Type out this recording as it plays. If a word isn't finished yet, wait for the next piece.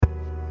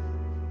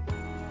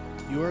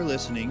You are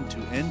listening to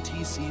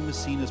NTC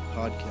Massena's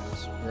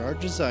podcast, where our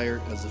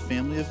desire as the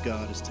family of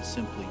God is to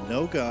simply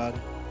know God,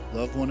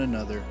 love one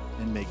another,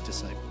 and make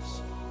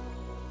disciples.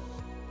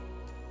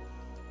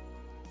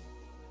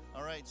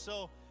 All right,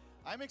 so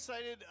I'm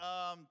excited.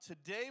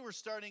 Today we're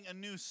starting a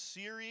new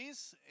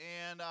series,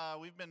 and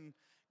we've been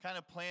kind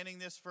of planning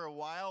this for a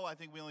while. I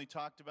think we only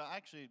talked about,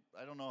 actually,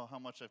 I don't know how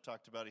much I've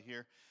talked about it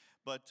here,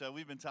 but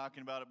we've been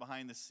talking about it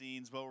behind the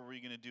scenes. What were we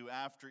going to do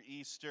after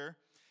Easter?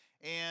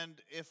 And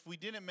if we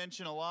didn't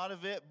mention a lot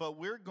of it, but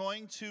we're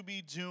going to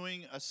be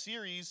doing a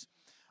series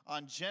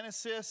on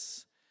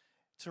Genesis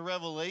to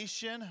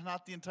Revelation,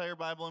 not the entire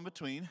Bible in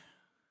between.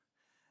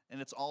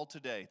 And it's all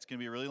today. It's going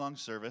to be a really long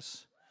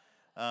service.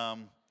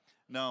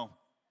 No.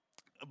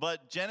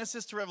 But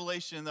Genesis to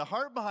Revelation, and the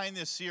heart behind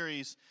this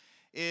series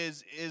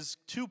is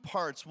two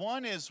parts.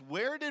 One is,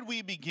 where did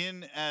we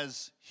begin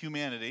as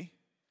humanity?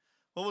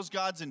 What was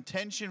God's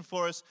intention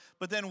for us?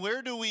 But then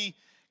where do we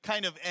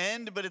kind of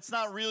end, but it's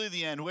not really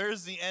the end.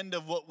 Where's the end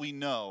of what we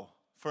know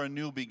for a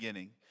new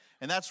beginning?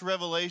 And that's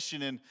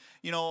Revelation. And,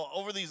 you know,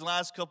 over these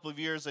last couple of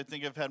years, I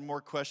think I've had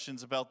more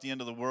questions about the end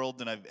of the world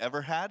than I've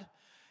ever had.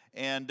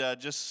 And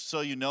just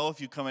so you know, if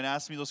you come and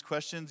ask me those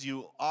questions,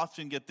 you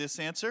often get this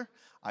answer: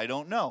 I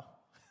don't know.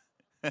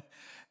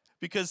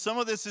 Because some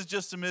of this is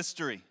just a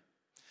mystery.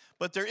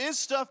 But there is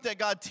stuff that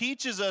God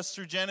teaches us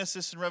through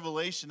Genesis and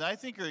Revelation that I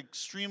think are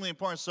extremely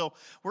important. So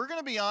we're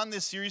going to be on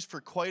this series for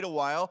quite a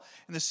while.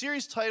 And the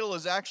series title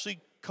is actually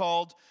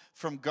called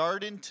From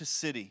Garden to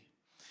City.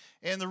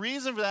 And the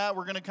reason for that,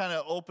 we're going to kind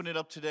of open it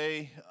up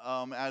today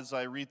as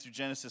I read through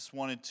Genesis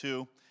 1 and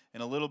 2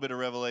 and a little bit of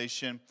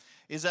Revelation,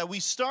 is that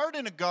we start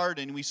in a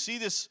garden. We see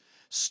this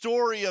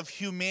story of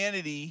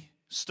humanity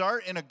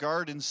start in a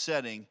garden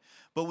setting.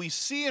 But we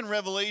see in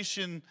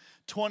Revelation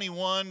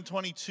 21,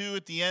 22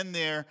 at the end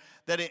there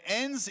that it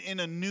ends in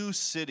a new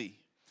city.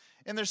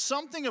 And there's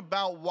something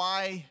about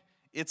why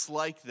it's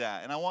like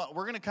that. And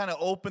we're going to kind of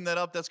open that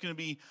up. That's going to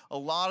be a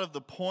lot of the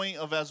point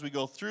of as we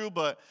go through,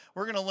 but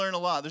we're going to learn a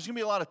lot. There's going to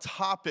be a lot of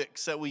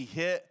topics that we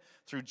hit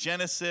through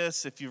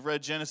Genesis. If you've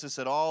read Genesis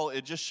at all,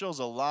 it just shows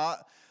a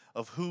lot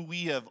of who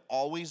we have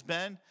always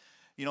been.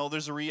 You know,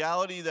 there's a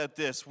reality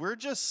that we're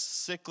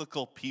just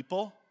cyclical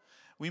people.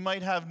 We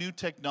might have new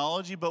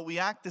technology, but we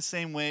act the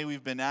same way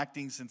we've been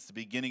acting since the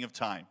beginning of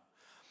time.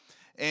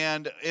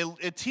 And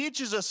it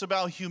teaches us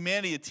about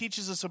humanity. It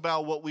teaches us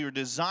about what we were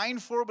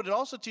designed for, but it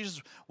also teaches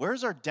us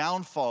where's our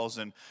downfalls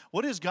and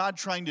what is God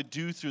trying to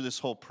do through this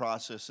whole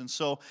process. And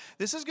so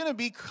this is going to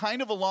be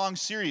kind of a long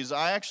series.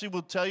 I actually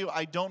will tell you,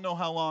 I don't know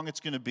how long it's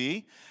going to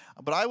be,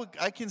 but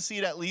I can see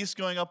it at least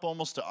going up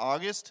almost to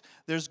August.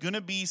 There's going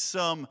to be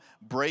some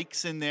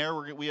breaks in there.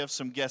 We have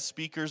some guest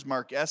speakers.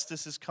 Mark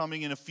Estes is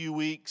coming in a few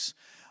weeks.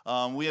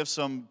 We have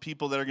some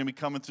people that are going to be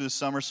coming through the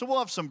summer, so we'll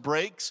have some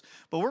breaks.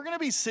 But we're going to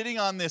be sitting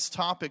on this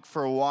topic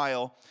for a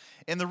while.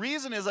 And the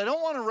reason is I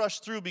don't want to rush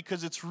through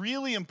because it's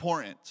really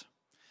important.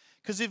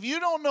 Because if you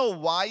don't know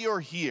why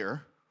you're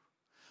here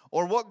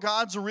or what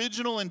God's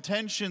original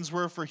intentions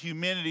were for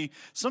humanity,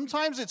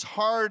 sometimes it's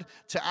hard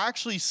to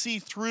actually see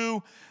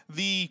through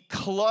the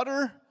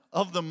clutter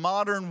of the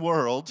modern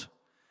world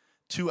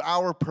to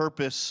our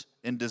purpose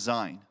and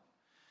design.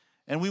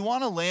 And we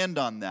want to land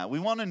on that. We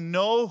want to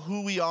know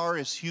who we are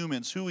as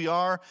humans, who we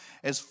are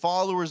as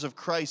followers of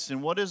Christ,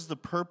 and what is the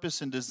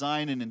purpose and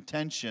design and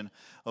intention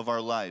of our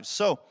lives.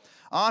 So,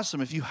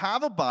 awesome. If you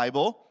have a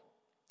Bible,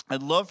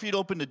 I'd love for you to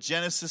open to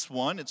Genesis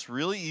 1. It's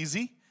really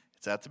easy.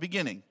 It's at the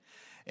beginning.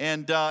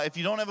 And if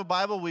you don't have a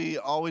Bible, we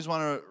always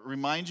want to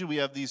remind you, we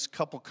have these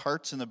couple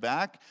carts in the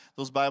back.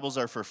 Those Bibles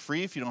are for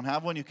free. If you don't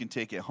have one, you can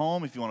take it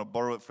home. If you want to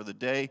borrow it for the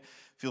day,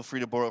 feel free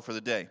to borrow it for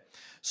the day.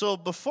 So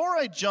before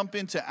I jump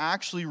into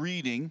actually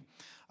reading,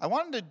 I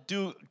wanted to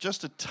do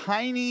just a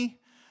tiny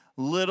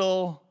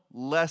little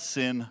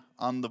lesson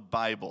on the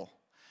Bible.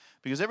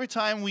 Because every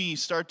time we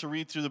start to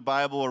read through the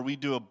Bible or we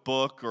do a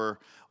book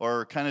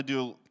or kind of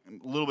do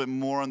a little bit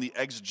more on the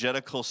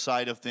exegetical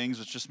side of things,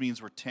 which just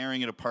means we're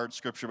tearing it apart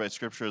scripture by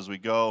scripture as we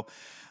go,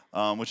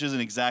 which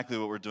isn't exactly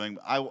what we're doing.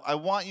 I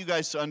want you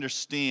guys to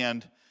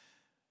understand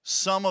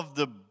some of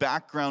the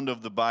background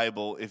of the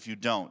Bible if you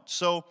don't.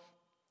 So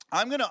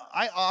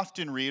I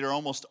often read, or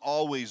almost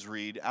always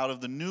read, out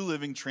of the New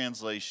Living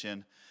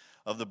Translation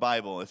of the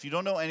Bible. If you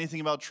don't know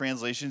anything about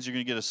translations, you're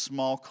going to get a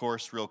small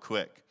course real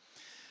quick.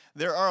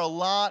 There are a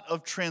lot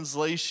of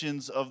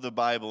translations of the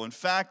Bible. In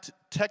fact,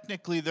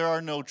 technically, there are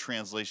no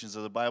translations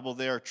of the Bible.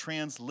 They are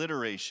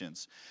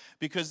transliterations.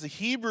 Because the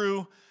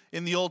Hebrew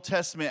in the Old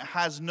Testament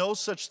has no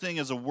such thing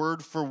as a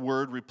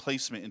word-for-word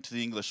replacement into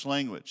the English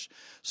language.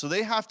 So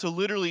they have to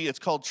literally, it's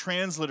called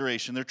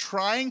transliteration. They're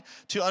trying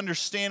to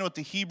understand what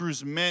the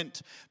Hebrews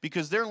meant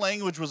because their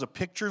language was a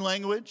picture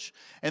language,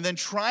 and then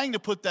trying to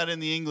put that in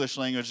the English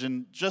language.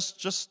 And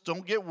just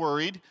don't get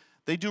worried.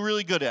 They do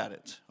really good at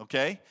it,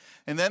 okay?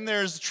 And then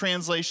there's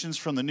translations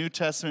from the New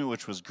Testament,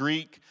 which was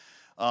Greek.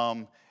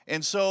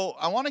 And so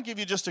I want to give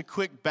you just a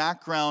quick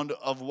background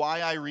of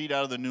why I read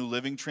out of the New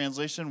Living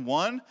Translation.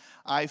 One,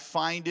 I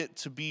find it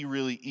to be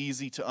really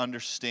easy to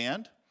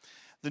understand.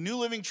 The New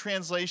Living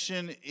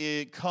Translation,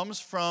 it comes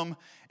from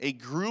a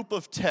group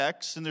of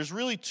texts, and there's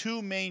really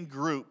two main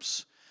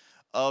groups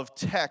of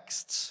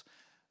texts,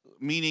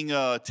 meaning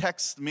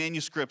text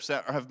manuscripts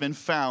that have been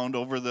found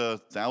over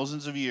the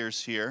thousands of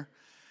years here,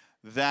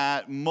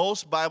 that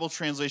most Bible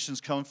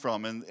translations come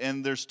from.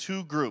 And there's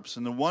two groups.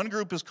 And the one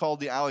group is called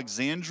the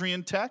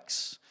Alexandrian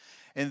texts.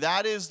 And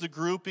that is the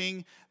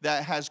grouping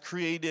that has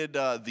created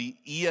the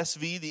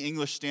ESV, the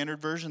English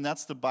Standard Version.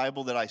 That's the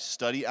Bible that I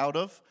study out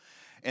of.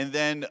 And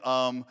then,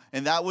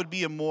 and that would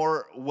be a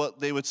more, what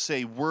they would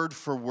say,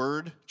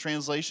 word-for-word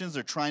translations.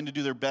 They're trying to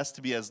do their best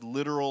to be as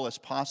literal as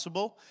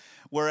possible.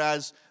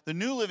 Whereas the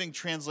New Living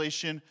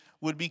Translation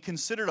would be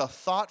considered a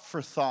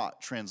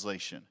thought-for-thought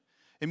translation.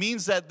 It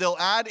means that they'll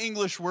add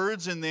English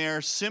words in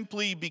there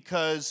simply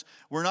because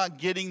we're not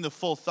getting the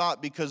full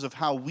thought because of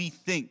how we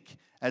think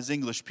as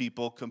English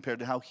people compared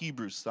to how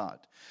Hebrews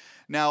thought.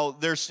 Now,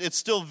 it's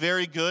still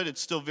very good.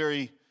 It's still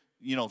very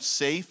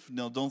safe.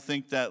 No, don't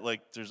think that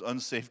there's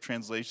unsafe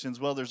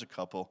translations. Well, there's a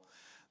couple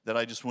that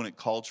I just wouldn't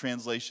call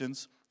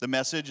translations. The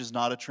Message is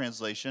not a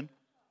translation.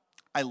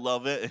 I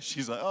love it. And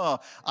she's like, oh,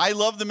 I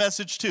love the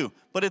Message too,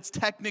 but it's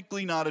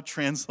technically not a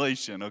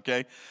translation,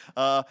 okay?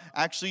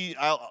 Actually,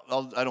 I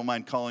don't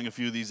mind calling a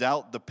few of these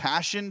out. The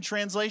Passion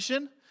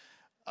Translation,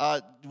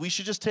 we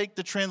should just take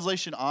the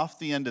translation off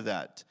the end of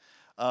that.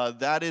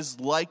 That is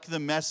like the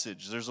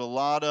Message. There's a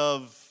lot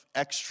of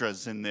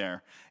extras in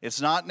there.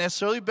 It's not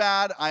necessarily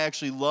bad. I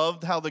actually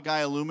loved how the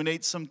guy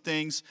illuminates some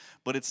things,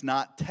 but it's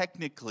not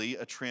technically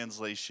a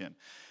translation.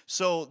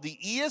 So the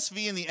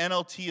ESV and the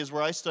NLT is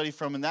where I study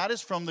from, and that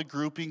is from the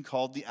grouping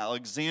called the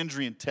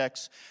Alexandrian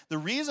texts. The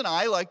reason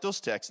I like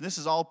those texts, and this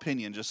is all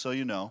opinion, just so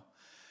you know,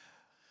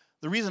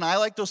 the reason I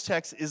like those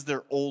texts is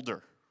they're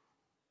older.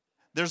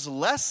 There's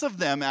less of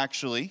them,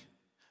 actually,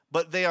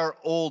 but they are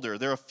older.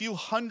 They're a few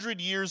hundred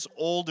years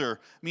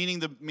older, meaning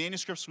the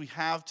manuscripts we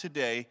have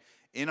today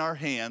in our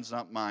hands,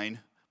 not mine,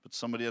 but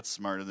somebody that's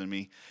smarter than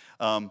me.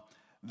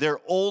 They're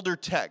older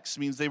texts,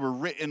 means they were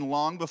written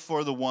long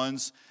before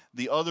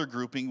the other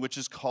grouping, which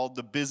is called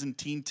the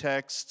Byzantine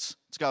texts.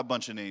 It's got a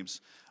bunch of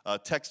names.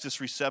 Textus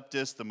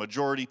Receptus, the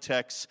majority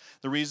texts.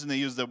 The reason they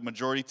use the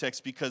majority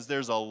text because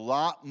there's a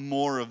lot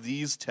more of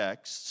these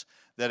texts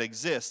that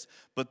exist,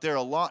 but they're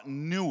a lot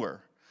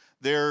newer.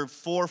 They're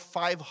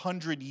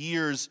 400-500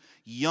 years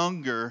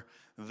younger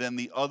than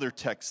the other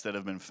texts that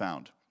have been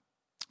found.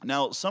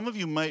 Now, some of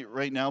you might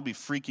right now be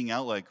freaking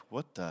out like,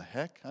 what the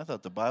heck? I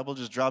thought the Bible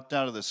just dropped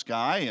out of the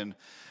sky and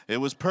it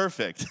was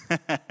perfect.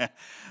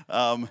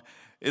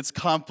 It's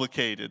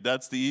complicated.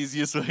 That's the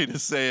easiest way to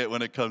say it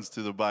when it comes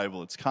to the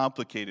Bible. It's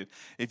complicated.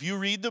 If you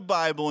read the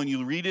Bible and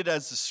you read it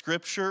as the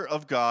Scripture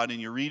of God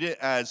and you read it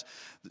as,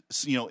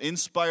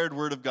 inspired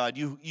Word of God,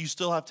 you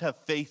still have to have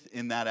faith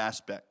in that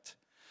aspect.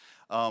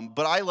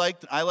 But I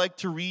like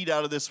to read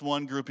out of this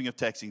one grouping of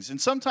textings. And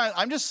sometimes,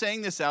 I'm just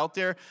saying this out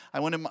there,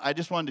 I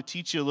just wanted to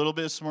teach you a little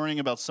bit this morning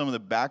about some of the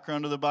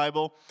background of the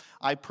Bible.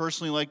 I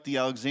personally like the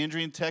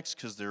Alexandrian texts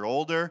because they're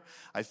older.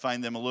 I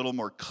find them a little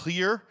more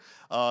clear.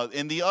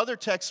 And the other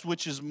text,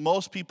 which is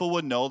most people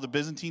would know, the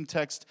Byzantine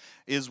text,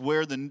 is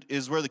where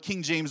the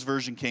King James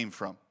Version came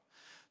from.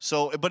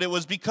 So, but it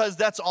was because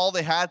that's all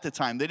they had at the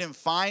time. They didn't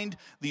find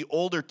the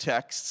older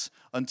texts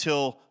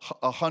until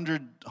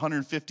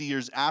 150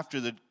 years after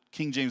the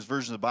King James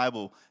Version of the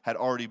Bible had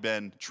already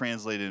been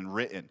translated and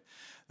written.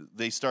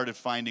 They started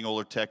finding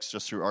older texts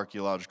just through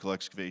archaeological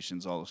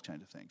excavations, all those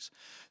kind of things.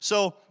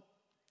 So,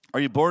 are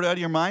you bored out of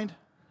your mind?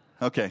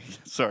 Okay,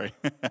 sorry.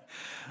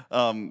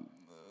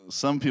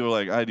 Some people are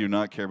like, I do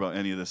not care about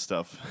any of this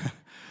stuff.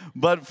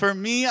 But for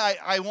me,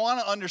 I want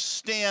to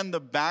understand the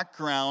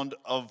background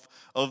of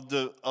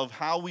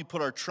how we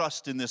put our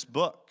trust in this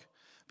book.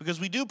 Because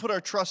we do put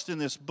our trust in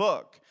this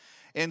book.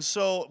 And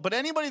so, but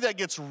anybody that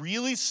gets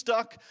really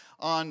stuck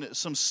on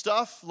some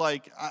stuff,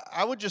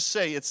 I would just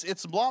say it's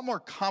a lot more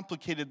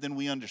complicated than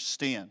we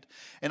understand.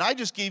 And I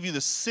just gave you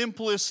the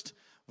simplest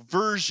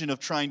version of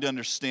trying to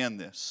understand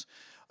this.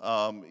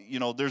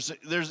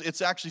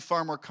 It's actually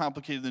far more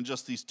complicated than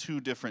just these two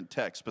different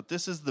texts. But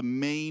this is the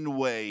main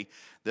way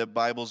that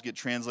Bibles get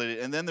translated.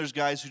 And then there's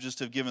guys who just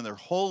have given their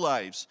whole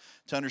lives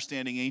to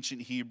understanding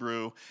ancient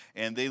Hebrew.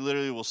 And they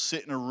literally will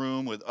sit in a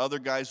room with other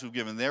guys who've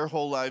given their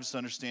whole lives to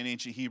understand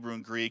ancient Hebrew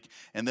and Greek.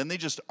 And then they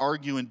just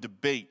argue and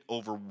debate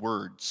over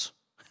words.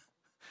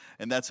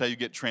 And that's how you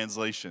get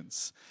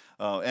translations.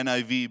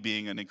 NIV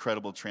being an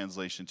incredible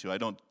translation too. I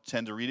don't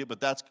tend to read it,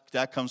 but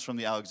that comes from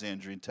the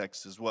Alexandrian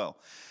text as well.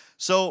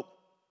 So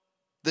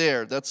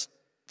that's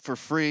for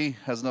free,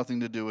 has nothing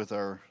to do with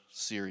our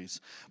series.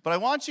 But I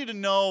want you to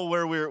know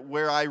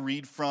where I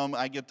read from.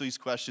 I get these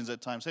questions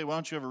at times. Hey, why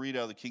don't you ever read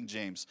out of the King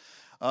James?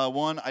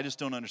 One, I just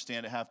don't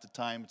understand it half the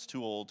time. It's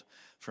too old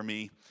for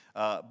me.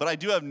 But I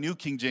do have New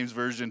King James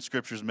Version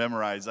scriptures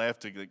memorized. I have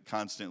to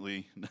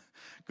constantly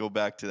go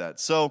back to that.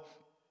 So,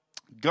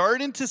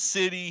 Garden to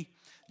City,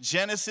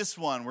 Genesis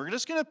 1. We're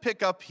just going to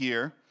pick up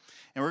here,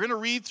 and we're going to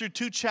read through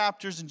 2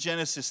 chapters in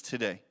Genesis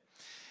today.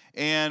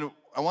 And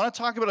I want to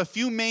talk about a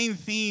few main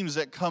themes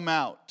that come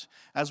out.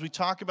 as we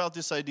talk about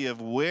this idea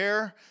of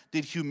where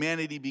did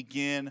humanity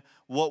begin,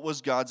 what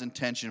was God's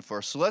intention for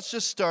us. So let's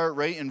just start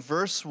right in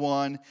verse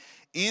 1.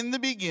 In the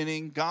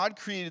beginning, God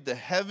created the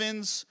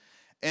heavens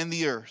and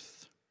the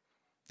earth.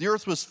 The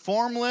earth was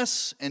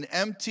formless and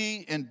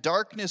empty, and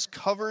darkness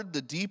covered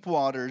the deep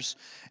waters,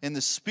 and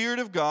the Spirit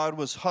of God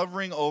was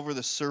hovering over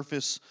the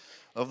surface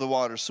of the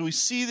waters. So we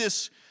see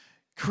this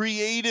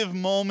creative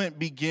moment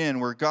begin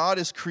where God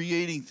is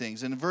creating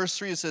things. And in verse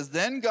 3 it says,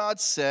 "Then God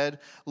said,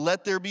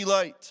 'Let there be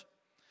light.'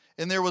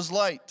 And there was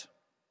light.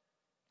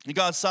 And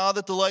God saw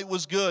that the light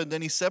was good.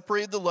 Then he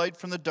separated the light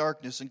from the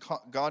darkness, and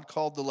God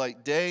called the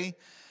light day,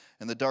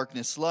 and the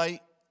darkness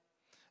night.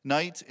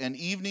 And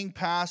evening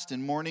passed,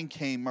 and morning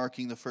came,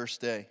 marking the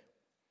first day.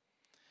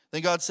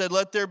 Then God said,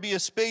 'Let there be a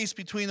space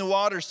between the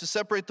waters to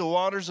separate the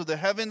waters of the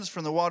heavens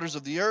from the waters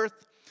of the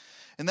earth.'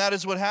 And that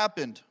is what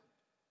happened.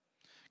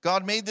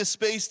 God made this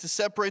space to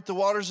separate the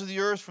waters of the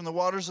earth from the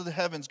waters of the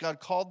heavens. God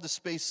called the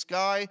space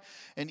sky,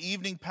 and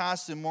evening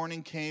passed and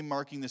morning came,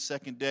 marking the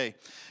second day."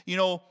 You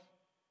know,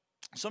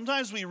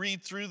 sometimes we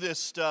read through this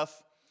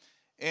stuff,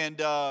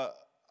 and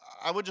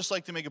I would just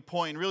like to make a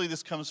point, and really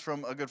this comes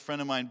from a good friend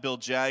of mine, Bill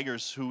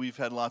Jaggers, who we've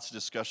had lots of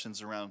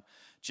discussions around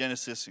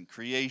Genesis and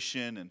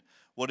creation and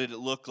what did it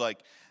look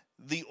like.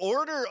 The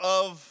order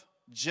of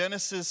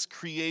Genesis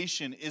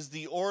creation is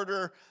the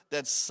order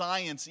that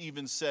science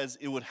even says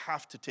it would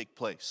have to take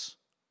place.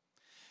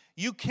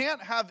 You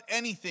can't have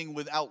anything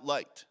without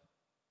light.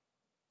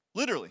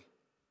 Literally.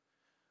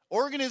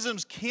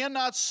 Organisms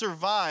cannot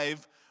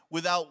survive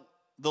without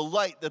the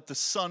light that the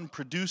sun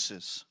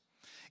produces.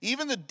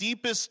 Even the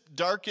deepest,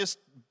 darkest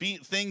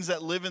things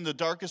that live in the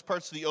darkest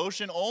parts of the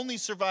ocean only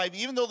survive,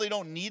 even though they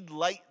don't need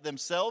light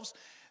themselves,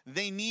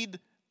 they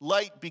need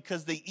light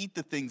because they eat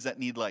the things that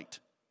need light.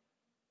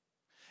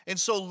 And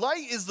so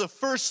light is the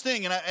first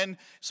thing. And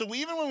so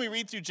even when we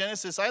read through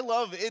Genesis, I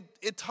love it.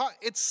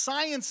 It's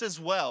science as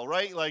well,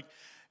 right? Like,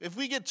 if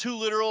we get too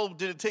literal,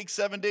 did it take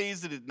 7 days?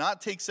 Did it not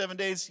take 7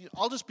 days?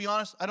 I'll just be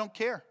honest, I don't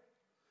care.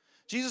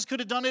 Jesus could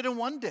have done it in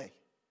one day.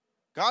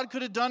 God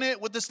could have done it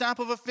with the snap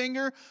of a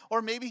finger,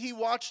 or maybe he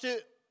watched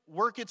it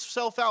work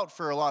itself out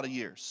for a lot of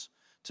years.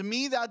 To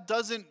me, that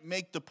doesn't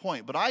make the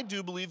point. But I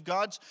do believe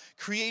God's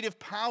creative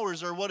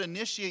powers are what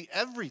initiate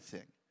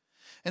everything.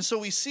 And so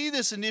we see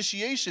this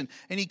initiation,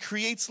 and he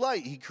creates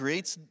light. He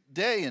creates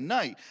day and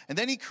night. And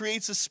then he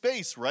creates a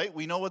space, right?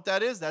 We know what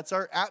that is. That's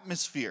our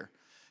atmosphere.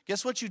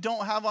 Guess what you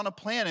don't have on a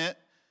planet?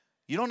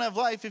 You don't have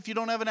life if you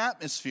don't have an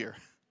atmosphere.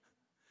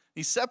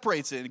 He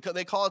separates it.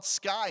 They call it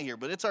sky here,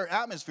 but it's our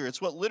atmosphere.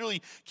 It's what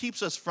literally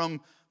keeps us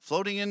from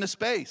floating into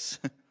space.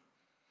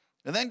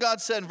 And then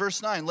God said in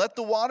verse 9, "Let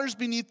the waters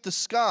beneath the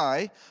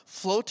sky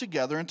flow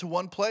together into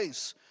one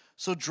place,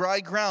 so dry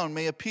ground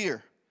may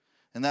appear."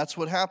 And that's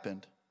what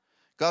happened.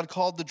 God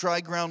called the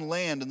dry ground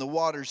land and the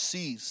waters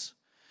seas.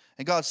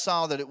 And God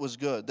saw that it was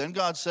good. Then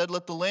God said,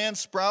 "Let the land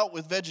sprout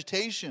with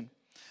vegetation,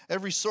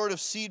 every sort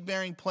of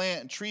seed-bearing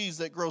plant and trees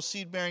that grow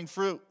seed-bearing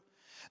fruit.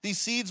 These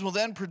seeds will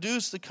then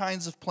produce the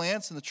kinds of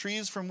plants and the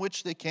trees from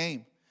which they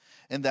came."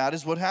 And that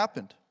is what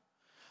happened.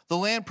 The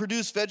land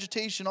produced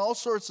vegetation, all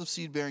sorts of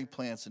seed-bearing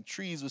plants and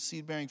trees with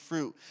seed-bearing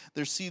fruit.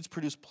 Their seeds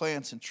produced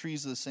plants and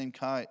trees of the same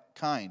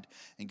kind.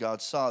 And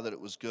God saw that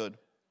it was good.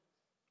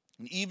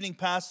 And evening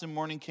passed and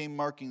morning came,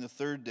 marking the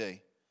third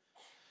day.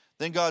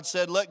 Then God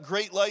said, "Let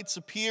great lights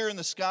appear in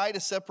the sky to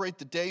separate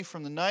the day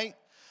from the night.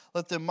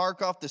 Let them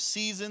mark off the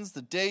seasons,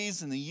 the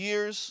days, and the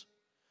years."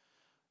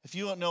 If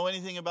you don't know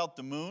anything about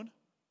the moon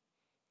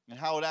and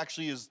how it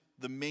actually is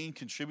the main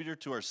contributor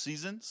to our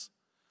seasons,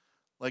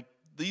 like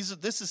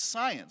this is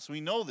science.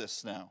 We know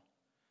this now.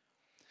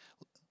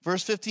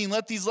 Verse 15,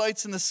 "Let these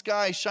lights in the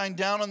sky shine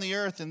down on the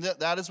earth." And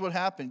that is what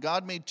happened.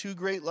 God made two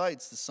great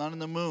lights, the sun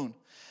and the moon,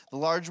 the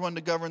large one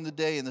to govern the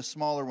day and the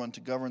smaller one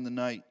to govern the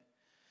night.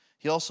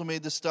 He also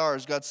made the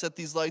stars. God set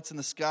these lights in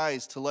the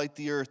skies to light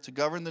the earth, to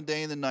govern the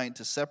day and the night,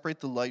 to separate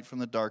the light from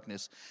the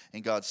darkness.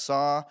 And God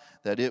saw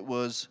that it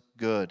was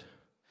good.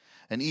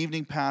 And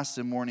evening passed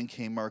and morning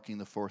came, marking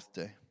the fourth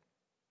day.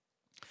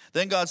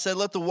 Then God said,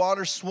 "Let the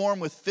waters swarm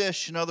with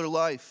fish and other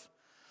life.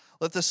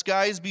 Let the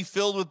skies be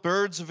filled with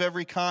birds of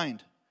every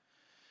kind."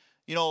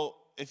 You know,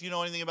 if you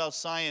know anything about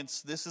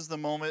science, this is the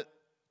moment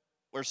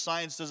where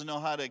science doesn't know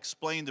how to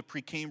explain the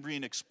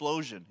Precambrian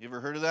explosion. You ever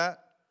heard of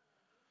that?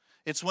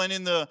 It's when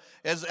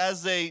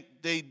as they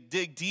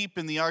dig deep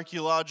in the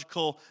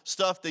archaeological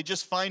stuff, they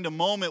just find a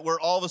moment where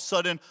all of a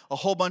sudden a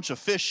whole bunch of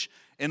fish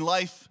and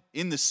life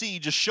in the sea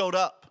just showed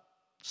up.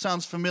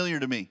 Sounds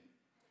familiar to me.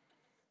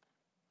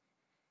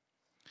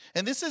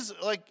 And this is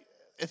like,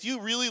 if you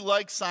really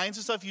like science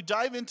and stuff, you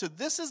dive into,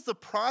 this is the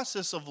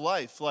process of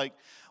life. Like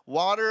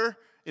water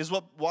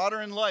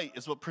and light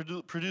is what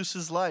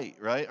produces light,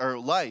 right? Or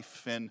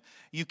life. And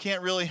you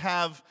can't really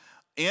have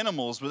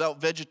animals without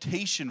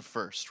vegetation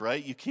first,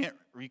 right? You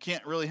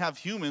can't really have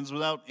humans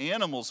without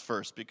animals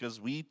first because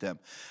we eat them.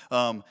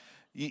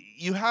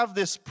 You have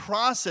this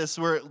process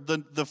where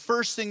the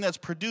first thing that's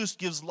produced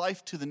gives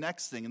life to the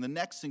next thing, and the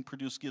next thing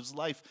produced gives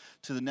life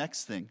to the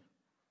next thing.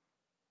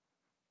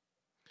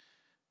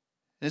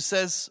 And it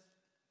says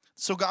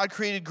So God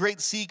created great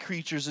sea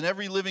creatures and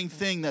every living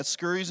thing that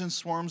scurries and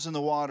swarms in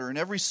the water, and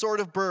every sort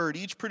of bird,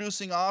 each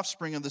producing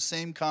offspring of the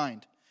same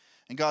kind.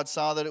 And God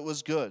saw that it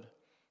was good.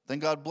 Then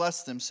God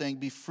blessed them, saying,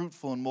 "Be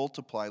fruitful and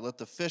multiply. Let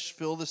the fish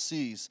fill the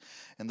seas,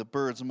 and the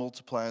birds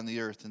multiply on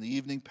the earth." And the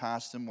evening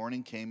passed, and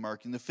morning came,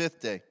 marking the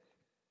fifth day.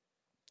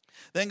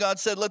 Then God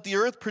said, "Let the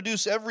earth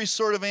produce every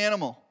sort of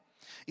animal,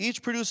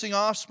 each producing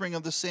offspring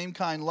of the same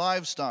kind,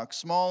 livestock,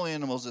 small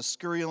animals that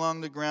scurry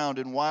along the ground,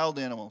 and wild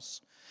animals."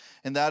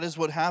 And that is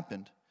what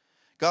happened.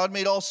 God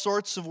made all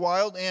sorts of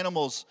wild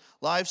animals,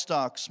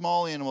 livestock,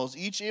 small animals,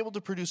 each able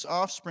to produce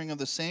offspring of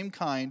the same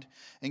kind,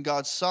 and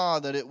God saw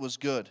that it was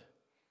good.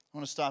 I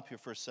want to stop here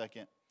for a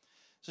second.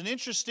 It's an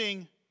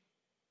interesting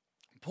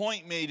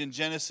point made in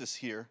Genesis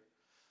here,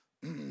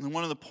 and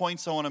one of the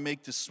points I want to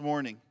make this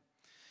morning.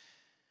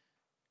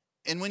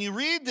 And when you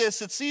read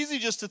this, it's easy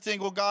just to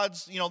think, well,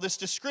 God's, this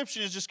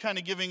description is just kind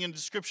of giving a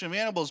description of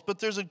animals, but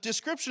there's a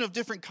description of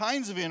different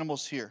kinds of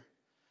animals here.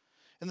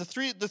 And the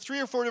three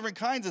or four different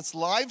kinds, it's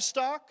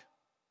livestock,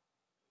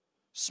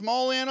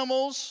 small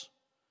animals,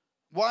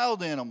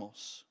 wild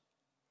animals.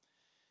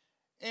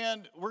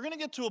 And we're going to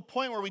get to a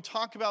point where we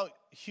talk about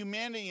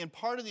humanity, and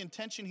part of the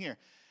intention here,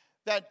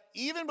 that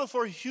even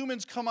before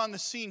humans come on the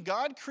scene,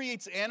 God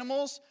creates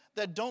animals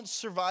that don't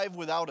survive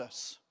without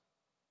us.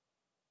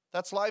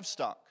 That's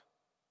livestock.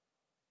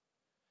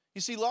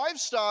 You see,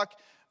 livestock,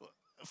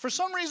 for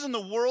some reason the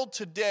world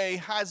today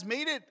has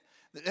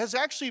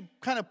actually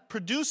kind of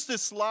produced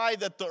this lie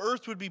that the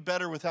earth would be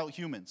better without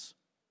humans.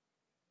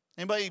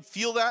 Anybody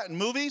feel that in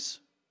movies?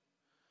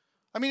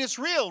 I mean, it's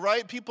real,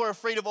 right? People are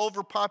afraid of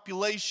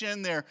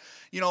overpopulation.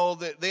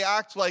 They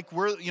act like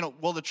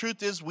the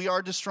truth is we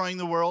are destroying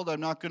the world. I'm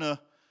not going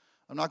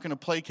to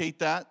placate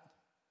that.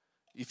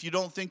 If you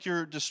don't think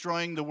you're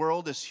destroying the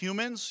world as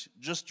humans,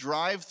 just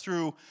drive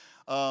through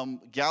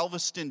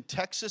Galveston,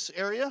 Texas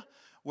area,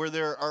 where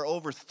there are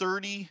over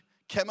 30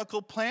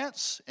 chemical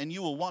plants, and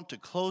you will want to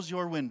close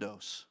your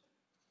windows.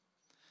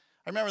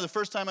 I remember the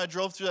first time I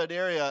drove through that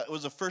area, it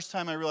was the first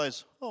time I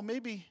realized,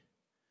 maybe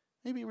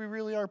we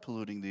really are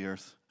polluting the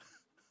earth.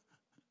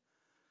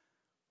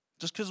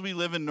 Just because we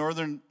live in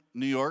northern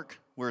New York,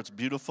 where it's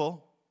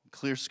beautiful,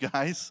 clear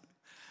skies,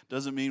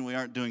 doesn't mean we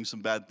aren't doing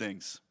some bad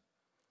things.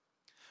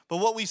 But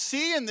what we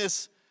see in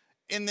this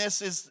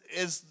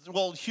is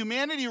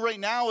humanity right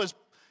now is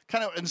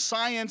kind of in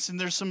science, and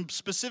there's some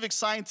specific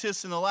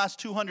scientists in the last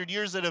 200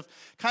 years that have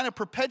kind of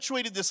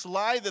perpetuated this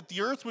lie that the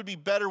earth would be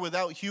better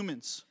without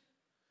humans.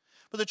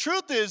 But the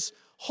truth is,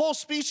 whole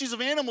species of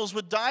animals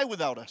would die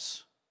without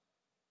us.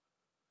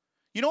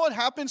 You know what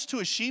happens to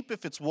a sheep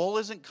if its wool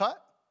isn't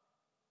cut?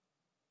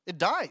 It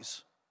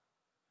dies.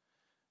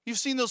 You've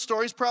seen those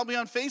stories probably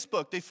on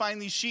Facebook. They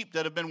find these sheep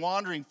that have been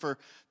wandering for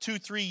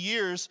 2-3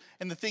 years,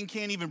 and the thing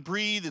can't even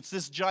breathe. It's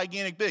this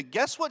gigantic big.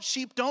 Guess what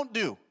sheep don't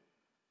do?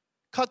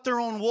 Cut their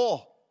own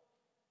wool.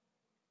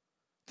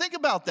 Think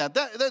about that.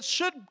 That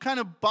should kind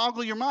of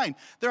boggle your mind.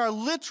 There are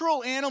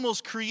literal animals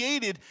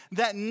created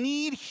that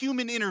need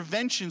human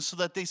intervention so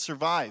that they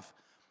survive,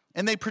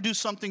 and they produce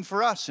something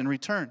for us in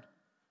return.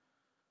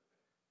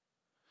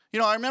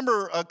 I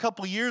remember a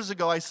couple years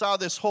ago, I saw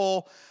this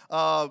whole,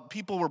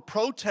 people were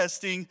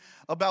protesting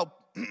about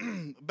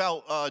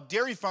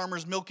dairy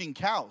farmers milking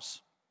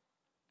cows.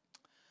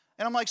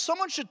 And I'm like,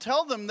 someone should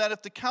tell them that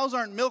if the cows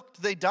aren't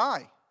milked, they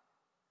die.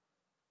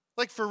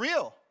 Like, for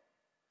real.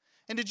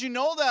 And did you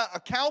know that a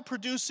cow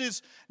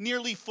produces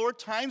nearly 4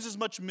 times as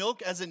much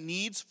milk as it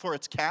needs for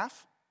its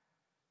calf?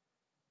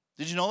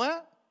 Did you know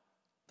that?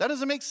 That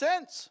doesn't make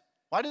sense.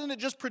 Why doesn't it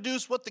just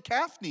produce what the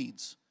calf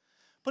needs?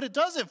 But it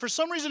doesn't. For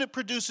some reason, it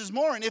produces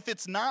more, and if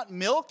it's not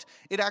milked,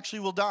 it actually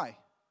will die.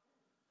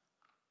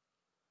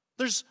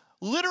 There's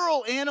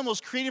literal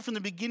animals created from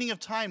the beginning of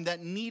time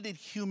that needed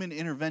human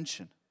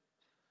intervention.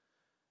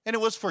 And it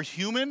was for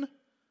human,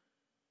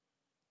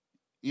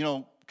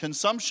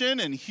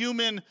 consumption and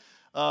human,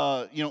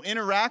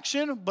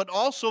 interaction, but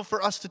also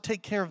for us to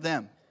take care of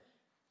them.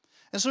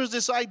 And so there's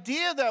this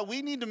idea that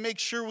we need to make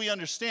sure we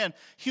understand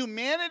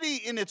humanity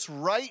in its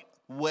right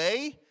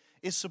way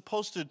is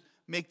supposed to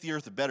make the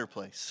earth a better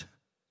place.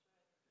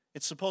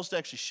 It's supposed to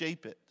actually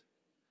shape it.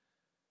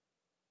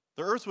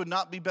 The earth would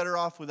not be better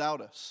off without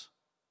us.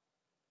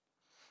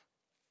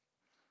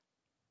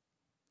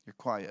 You're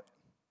quiet.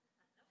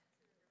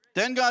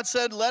 Then God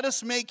said, "Let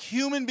us make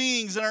human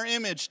beings in our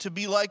image to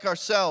be like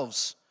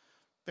ourselves."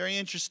 Very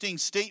interesting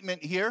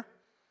statement here.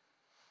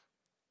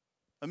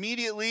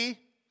 Immediately,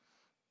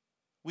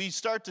 we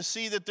start to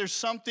see that there's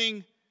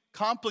something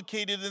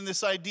complicated in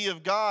this idea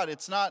of God.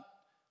 It's not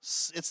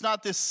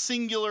this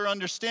singular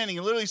understanding.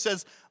 It literally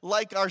says,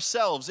 like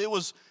ourselves. It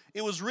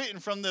was written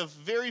from the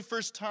very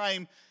first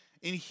time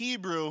in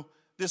Hebrew,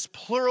 this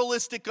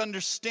pluralistic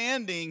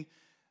understanding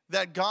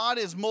that God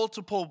is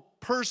multiple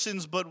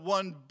persons but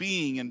one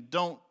being. And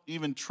don't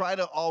even try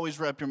to always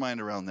wrap your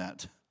mind around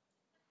that.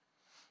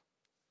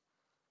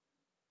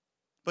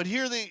 But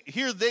here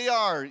they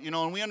are,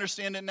 and we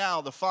understand it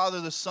now, the Father,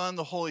 the Son,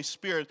 the Holy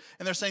Spirit.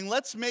 And they're saying,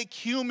 let's make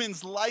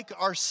humans like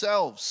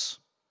ourselves.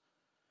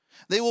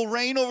 They will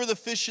reign over the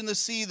fish in the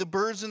sea, the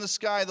birds in the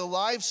sky, the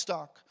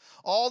livestock,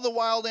 all the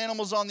wild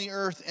animals on the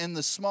earth, and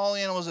the small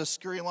animals that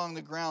scurry along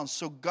the ground.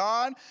 So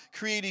God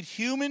created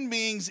human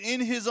beings in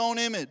his own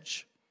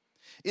image.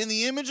 In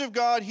the image of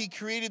God, he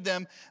created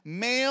them.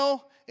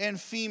 Male and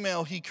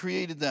female, he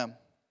created them.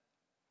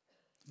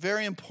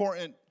 Very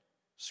important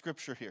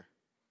scripture here.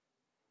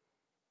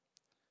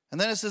 And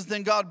then it says,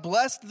 then God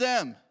blessed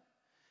them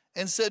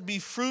and said, be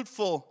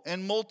fruitful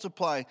and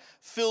multiply,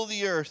 fill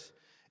the earth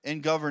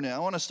and govern it. I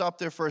want to stop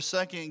there for a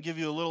second and give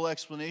you a little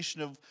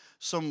explanation of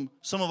some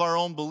of our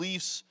own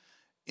beliefs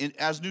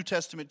as New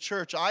Testament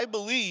church. I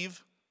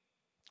believe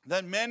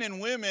that men and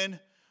women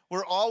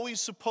were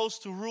always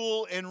supposed to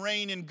rule and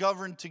reign and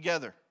govern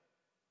together.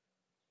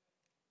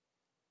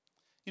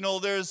 You know,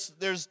 there's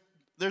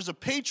a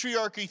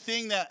patriarchy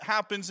thing that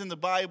happens in the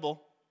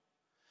Bible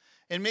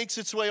and makes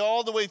its way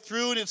all the way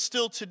through, and it's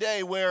still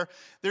today, where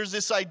there's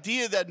this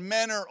idea that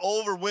men are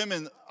over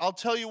women. I'll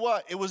tell you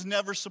what, it was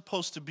never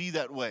supposed to be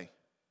that way.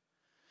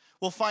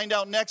 We'll find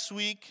out next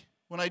week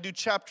when I do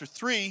chapter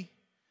 3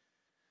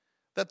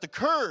 that the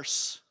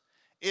curse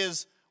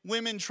is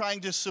women trying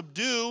to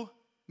subdue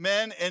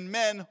men and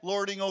men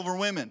lording over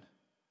women.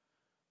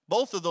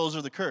 Both of those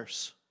are the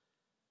curse.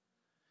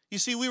 You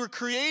see, we were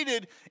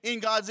created in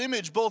God's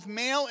image, both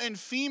male and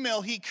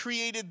female. He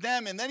created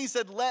them, and then he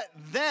said, let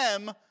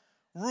them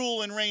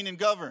rule and reign and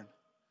govern.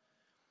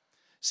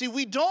 See,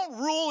 we don't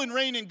rule and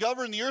reign and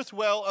govern the earth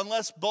well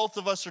unless both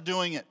of us are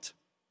doing it.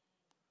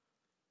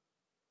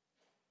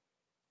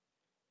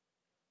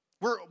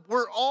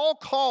 We're all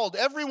called,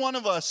 every one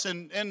of us,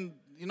 and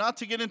not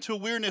to get into a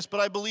weirdness, but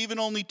I believe in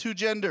only two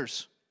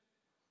genders.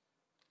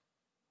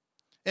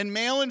 And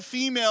male and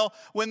female,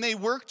 when they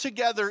work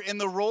together in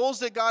the roles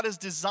that God has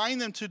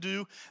designed them to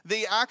do,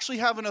 they actually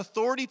have an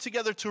authority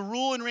together to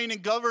rule and reign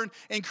and govern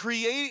and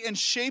create and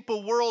shape a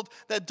world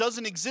that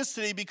doesn't exist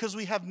today because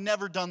we have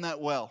never done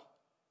that well.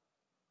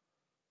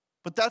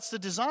 But that's the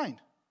design.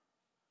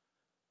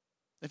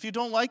 If you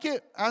don't like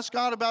it, ask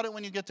God about it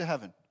when you get to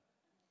heaven.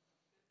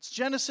 It's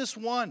Genesis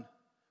 1.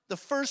 The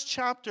first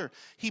chapter,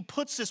 he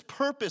puts this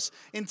purpose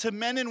into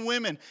men and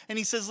women. And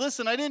he says,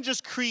 listen, I didn't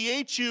just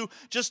create you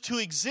just to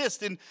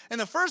exist. And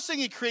the first thing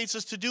he creates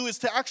us to do is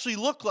to actually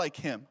look like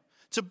him,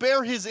 to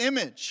bear his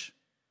image,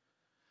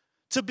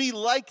 to be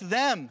like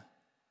them.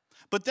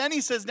 But then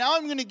he says, now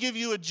I'm going to give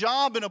you a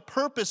job and a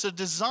purpose, a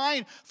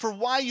design for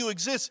why you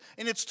exist.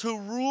 And it's to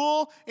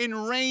rule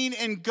and reign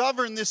and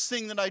govern this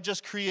thing that I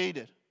just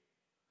created.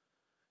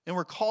 And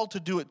we're called to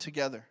do it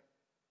together.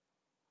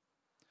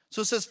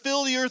 So it says,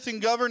 fill the earth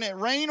and govern it.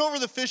 Reign over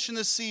the fish in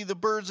the sea, the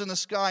birds in the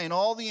sky, and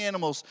all the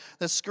animals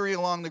that scurry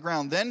along the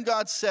ground. Then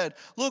God said,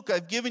 look,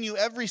 I've given you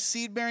every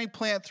seed-bearing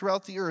plant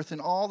throughout the earth and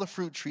all the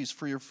fruit trees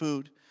for your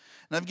food.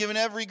 And I've given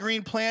every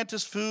green plant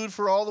as food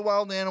for all the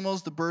wild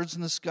animals, the birds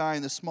in the sky,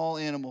 and the small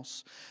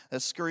animals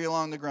that scurry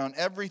along the ground,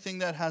 everything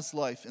that has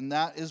life. And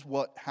that is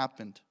what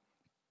happened.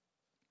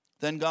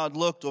 Then God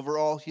looked over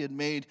all he had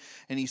made,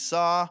 and he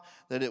saw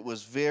that it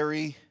was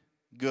very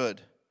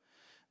good.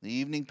 The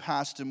evening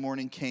passed and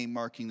morning came,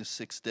 marking the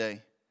sixth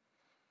day.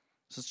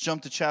 So let's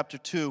jump to chapter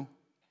 2.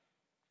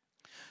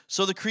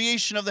 So the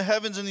creation of the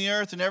heavens and the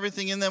earth and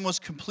everything in them was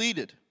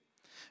completed.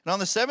 And on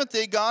the seventh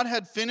day, God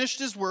had finished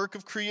his work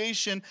of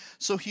creation,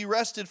 so he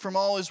rested from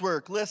all his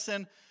work.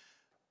 Listen,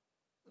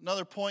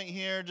 another point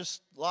here,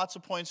 just lots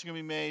of points are going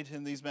to be made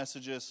in these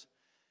messages.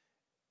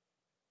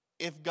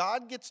 If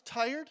God gets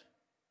tired,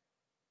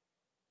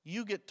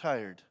 you get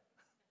tired.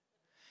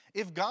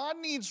 If God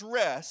needs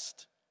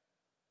rest,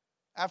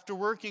 after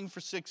working for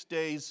 6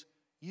 days,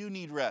 you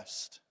need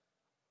rest.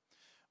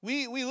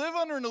 We live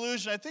under an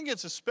illusion, I think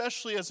it's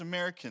especially as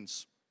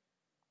Americans,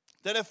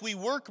 that if we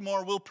work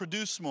more, we'll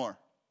produce more.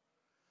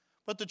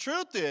 But the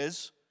truth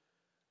is,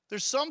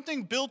 there's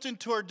something built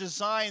into our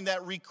design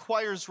that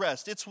requires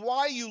rest. It's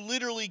why you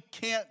literally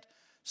can't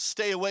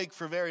stay awake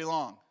for very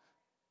long.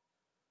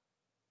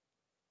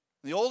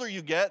 The older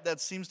you get, that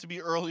seems to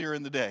be earlier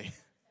in the day.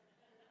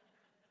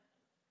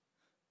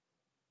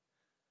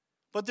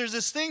 But there's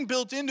this thing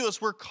built into us.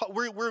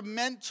 We're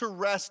meant to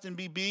rest and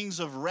be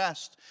beings of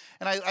rest.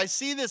 And I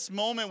see this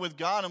moment with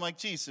God. I'm like,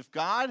 geez, if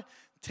God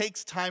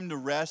takes time to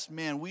rest,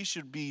 man, we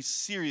should be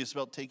serious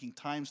about taking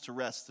times to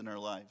rest in our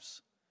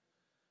lives.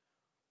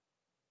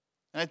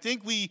 And I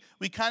think we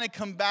kind of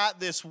combat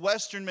this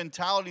Western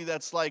mentality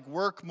that's like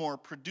work more,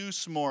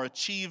 produce more,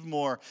 achieve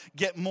more,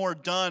 get more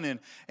done. And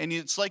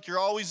it's like you're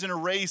always in a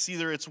race.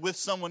 Either it's with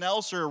someone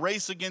else or a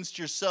race against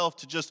yourself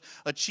to just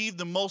achieve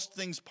the most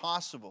things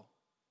possible.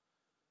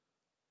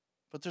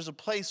 But there's a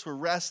place where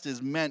rest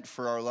is meant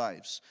for our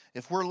lives.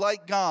 If we're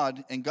like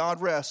God and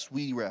God rests,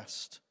 we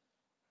rest.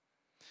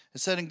 It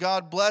said, and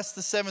God blessed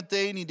the seventh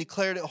day and he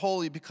declared it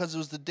holy because it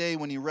was the day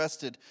when he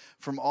rested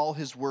from all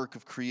his work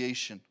of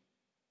creation.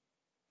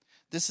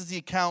 This is the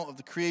account of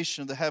the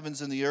creation of the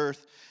heavens and the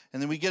earth. And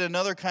then we get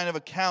another kind of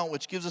account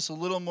which gives us a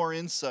little more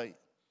insight.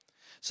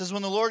 It says,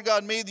 when the Lord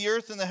God made the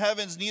earth and the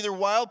heavens, neither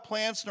wild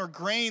plants nor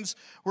grains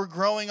were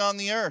growing on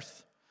the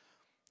earth.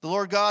 The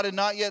Lord God had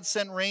not yet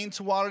sent rain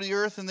to water the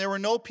earth, and there were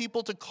no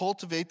people to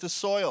cultivate the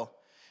soil.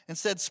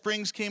 Instead,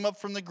 springs came up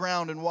from the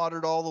ground and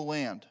watered all the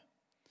land.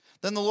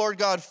 Then the Lord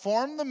God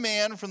formed the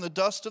man from the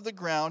dust of the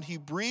ground. He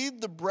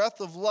breathed the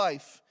breath of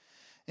life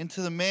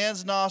into the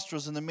man's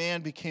nostrils, and the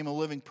man became a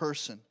living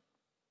person.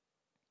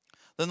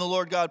 Then the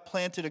Lord God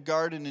planted a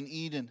garden in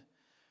Eden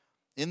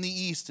in the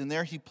east, and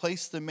there he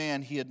placed the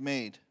man he had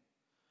made.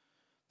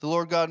 The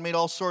Lord God made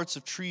all sorts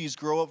of trees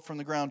grow up from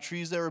the ground,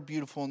 trees that were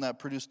beautiful and that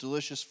produced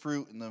delicious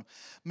fruit. In the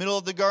middle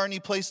of the garden, he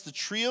placed the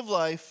tree of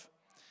life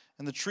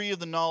and the tree of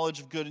the knowledge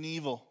of good and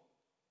evil.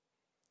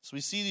 So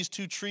we see these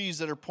two trees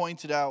that are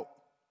pointed out.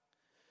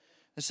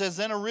 It says,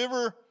 then a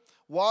river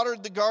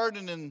watered the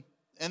garden and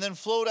then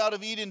flowed out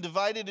of Eden,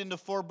 divided into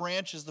 4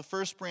 branches. The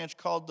first branch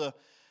called the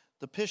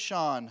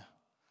Pishon.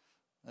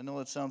 I know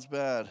that sounds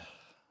bad.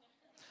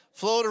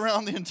 Flowed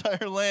around the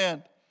entire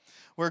land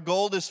where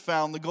gold is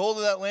found. The gold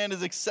of that land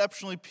is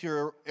exceptionally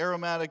pure,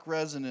 aromatic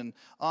resin and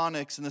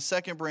onyx. And the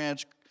second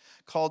branch,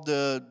 called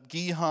the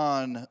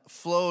Gihon,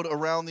 flowed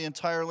around the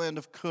entire land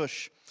of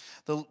Cush.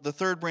 The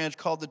third branch,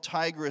 called the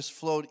Tigris,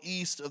 flowed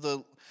east of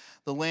the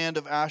land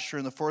of Asher.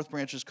 And the fourth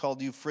branch is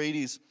called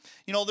Euphrates.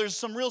 You know, there's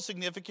some real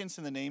significance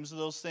in the names of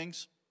those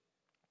things.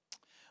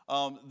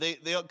 They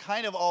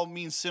kind of all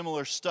mean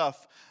similar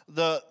stuff.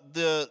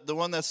 The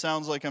one that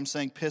sounds like I'm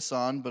saying piss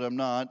on, but I'm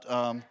not,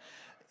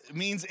 it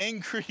means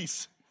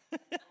increase.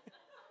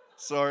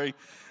 Sorry.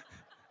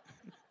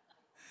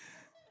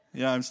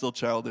 Yeah, I'm still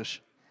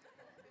childish.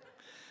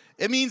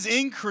 It means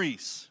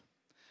increase.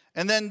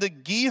 And then the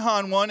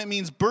Gihon one, it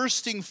means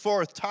bursting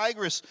forth.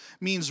 Tigris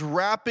means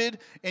rapid,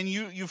 and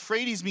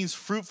Euphrates means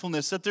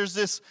fruitfulness. That there's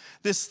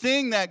this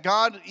thing that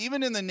God,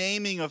 even in the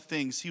naming of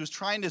things, he was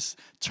trying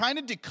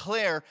to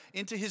declare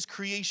into his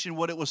creation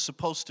what it was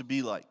supposed to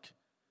be like.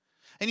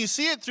 And you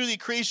see it through the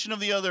creation of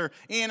the other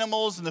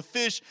animals and the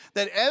fish,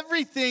 that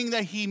everything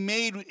that he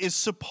made is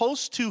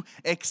supposed to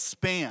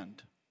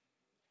expand.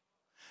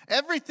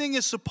 Everything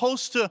is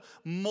supposed to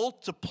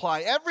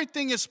multiply.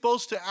 Everything is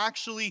supposed to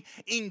actually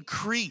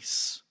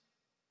increase.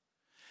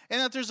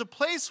 And that there's a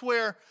place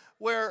where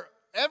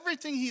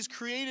everything he's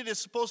created is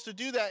supposed to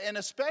do that. And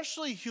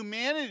especially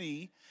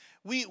humanity,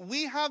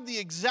 we have the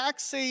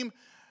exact same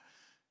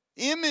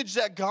image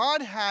that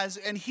God has,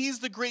 and he's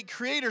the great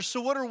creator.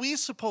 So what are we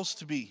supposed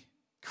to be?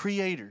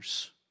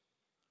 Creators.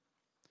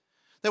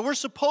 That we're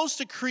supposed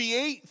to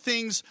create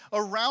things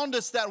around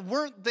us that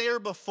weren't there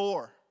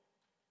before.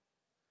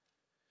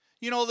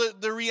 You know,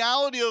 the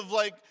reality of,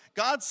 like,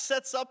 God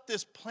sets up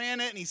this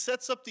planet and he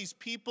sets up these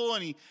people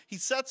and he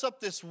sets up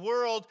this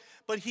world,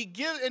 but he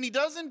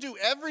doesn't do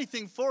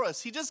everything for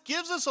us. He just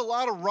gives us a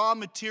lot of raw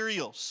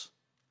materials.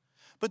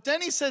 But then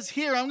he says,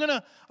 here, I'm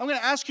gonna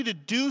ask you to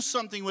do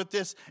something with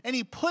this. And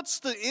he puts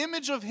the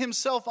image of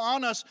himself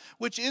on us,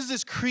 which is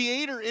this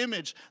creator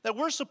image, that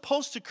we're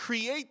supposed to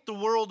create the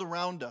world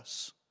around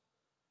us.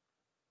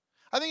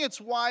 I think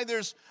it's why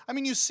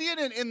you see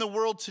it in the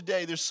world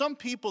today. There's some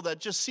people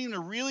that just seem to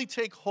really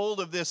take hold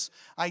of this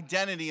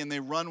identity and they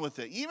run with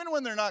it, even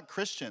when they're not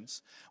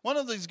Christians. One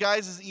of these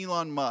guys is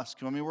Elon Musk.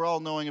 I mean, we're all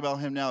knowing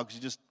about him now because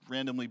he just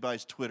randomly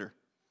buys Twitter.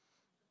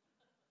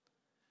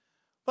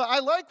 But I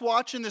like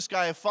watching this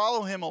guy. I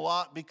follow him a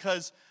lot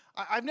because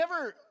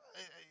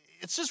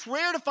it's just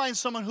rare to find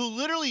someone who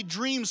literally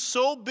dreams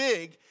so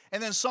big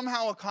and then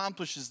somehow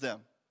accomplishes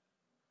them.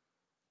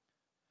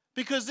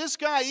 Because this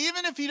guy,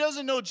 even if he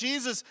doesn't know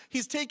Jesus,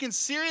 he's taken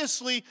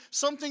seriously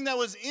something that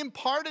was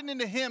imparted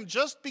into him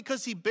just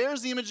because he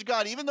bears the image of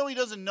God, even though he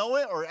doesn't know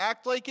it or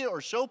act like it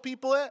or show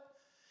people it,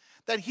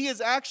 that he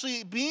is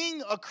actually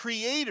being a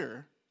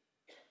creator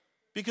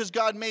because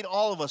God made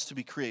all of us to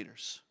be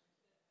creators.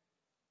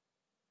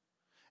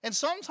 And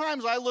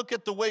sometimes I look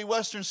at the way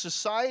Western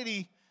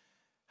society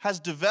has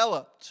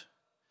developed,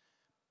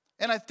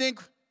 and I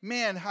think,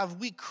 man, have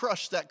we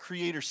crushed that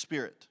creator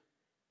spirit.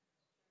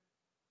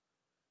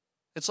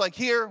 It's like,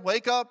 here,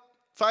 wake up,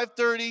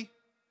 5:30,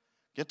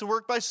 get to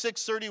work by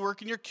 6:30,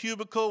 work in your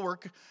cubicle,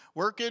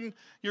 work in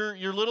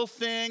your little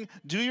thing,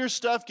 do your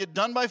stuff, get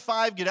done by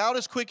 5, get out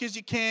as quick as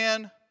you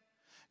can,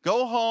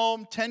 go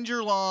home, tend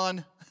your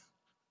lawn,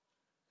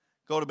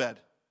 go to bed.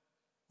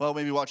 Well,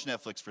 maybe watch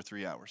Netflix for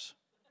 3 hours.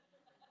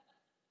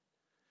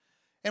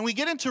 And we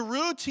get into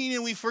routine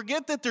and we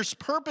forget that there's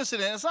purpose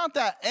in it. And it's not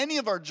that any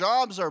of our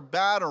jobs are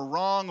bad or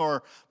wrong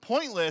or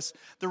pointless.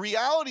 The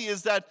reality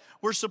is that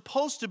we're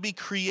supposed to be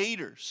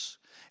creators.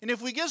 And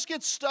if we just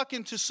get stuck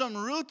into some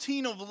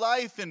routine of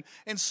life and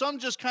some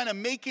just kind of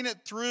making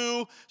it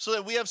through so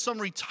that we have some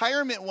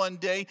retirement one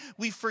day,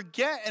 we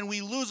forget and we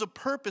lose a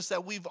purpose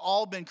that we've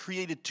all been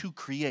created to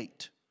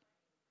create.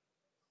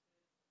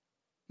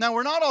 Now,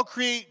 we're not all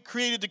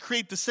created to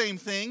create the same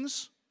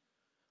things.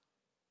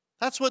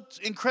 That's what's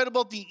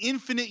incredible about the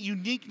infinite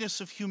uniqueness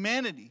of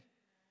humanity.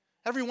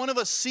 Every one of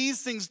us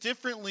sees things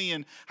differently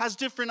and has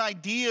different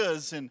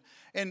ideas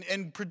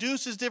and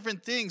produces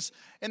different things.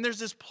 And there's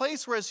this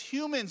place where as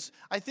humans,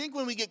 I think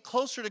when we get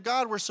closer to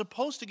God, we're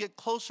supposed to get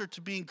closer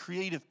to being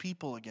creative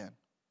people again.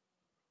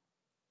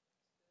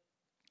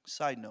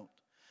 Side note.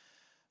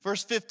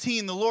 Verse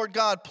 15, the Lord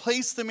God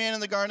placed the man in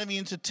the Garden of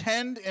Eden to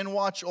tend and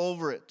watch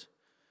over it.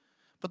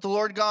 But the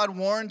Lord God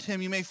warned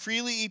him, you may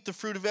freely eat the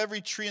fruit of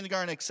every tree in the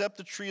garden except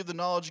the tree of the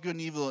knowledge of good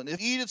and evil. And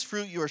if you eat its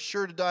fruit, you are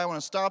sure to die. I want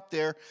to stop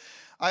there.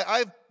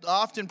 I've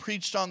often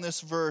preached on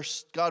this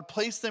verse. God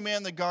placed the man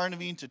in the Garden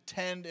of Eden to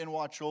tend and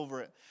watch over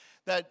it.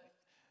 That,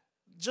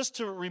 just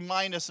to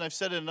remind us, and I've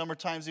said it a number of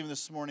times even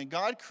this morning,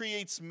 God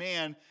creates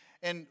man,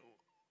 and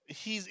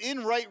he's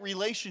in right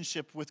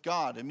relationship with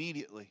God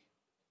immediately.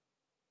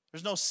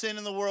 There's no sin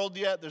in the world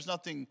yet. There's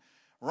nothing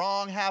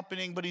wrong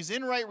happening, but he's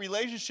in right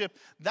relationship.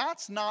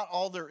 That's not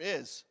all there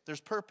is.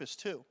 There's purpose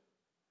too.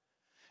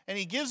 And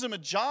he gives him a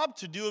job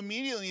to do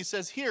immediately. He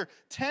says, here,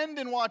 tend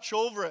and watch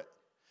over it.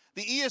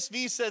 The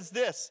ESV says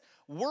this,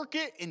 work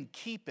it and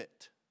keep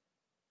it.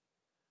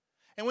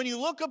 And when you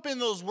look up in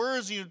those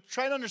words, you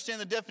try to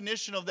understand the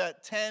definition of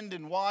that tend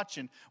and watch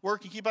and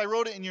work and keep. I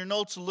wrote it in your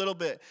notes a little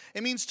bit.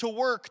 It means to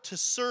work, to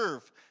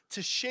serve,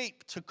 to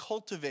shape, to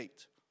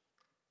cultivate.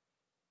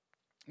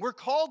 We're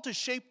called to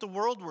shape the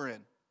world we're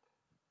in.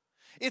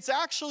 It's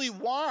actually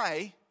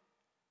why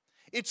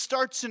it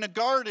starts in a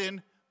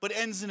garden but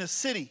ends in a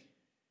city.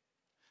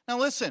 Now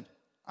listen,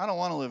 I don't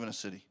want to live in a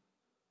city.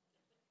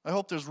 I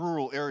hope there's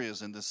rural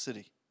areas in this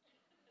city.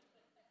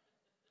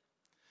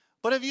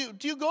 But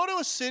do you go to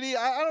a city?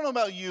 I don't know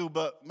about you,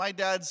 but my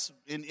dad's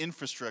in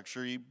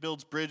infrastructure. He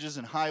builds bridges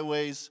and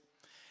highways.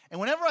 And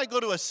whenever I go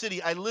to a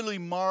city, I literally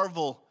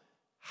marvel,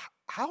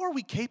 how are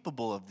we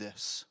capable of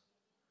this?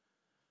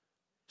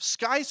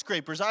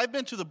 Skyscrapers. I've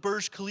been to the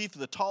Burj Khalifa,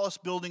 the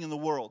tallest building in the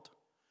world.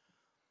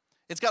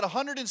 It's got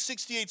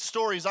 168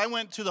 stories. I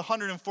went to the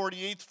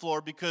 148th floor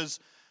because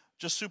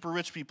just super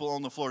rich people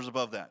own the floors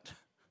above that.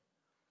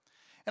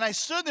 And I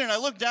stood there and I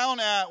looked down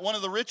at one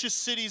of the richest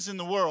cities in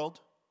the world,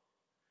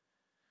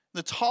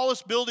 the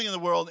tallest building in the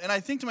world, and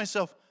I think to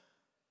myself,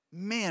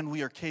 man,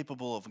 we are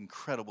capable of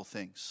incredible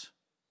things.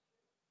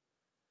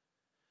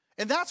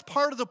 And that's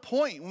part of the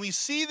point. When we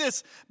see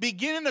this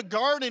begin in a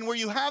garden where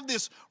you have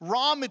this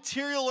raw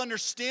material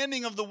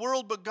understanding of the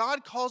world, but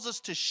God calls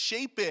us to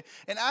shape it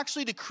and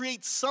actually to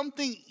create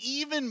something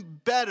even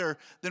better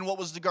than what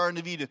was the Garden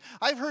of Eden.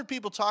 I've heard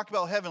people talk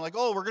about heaven like,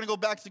 oh, we're going to go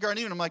back to the Garden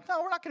of Eden. I'm like,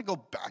 no, we're not going to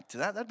go back to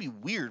that. That'd be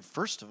weird,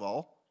 first of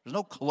all. There's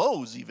no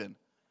clothes even.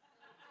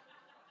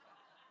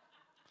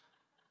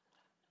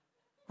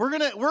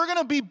 We're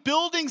gonna be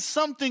building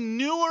something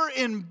newer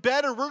and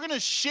better. We're gonna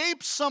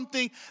shape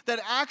something that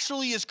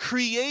actually is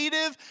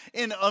creative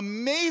and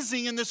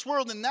amazing in this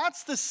world. And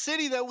that's the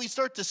city that we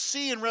start to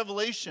see in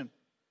Revelation.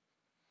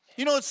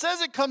 You know, it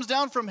says it comes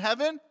down from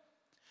heaven.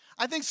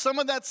 I think some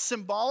of that's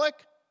symbolic.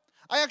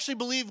 I actually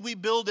believe we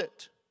build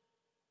it.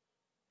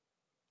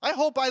 I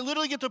hope I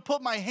literally get to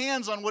put my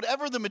hands on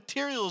whatever the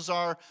materials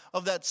are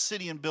of that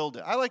city and build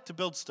it. I like to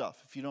build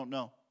stuff, if you don't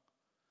know.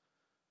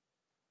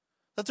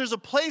 That there's a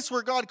place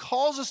where God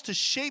calls us to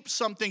shape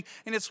something,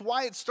 and it's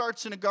why it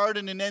starts in a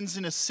garden and ends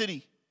in a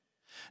city.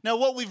 Now,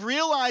 what we've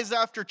realized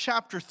after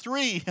chapter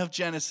 3 of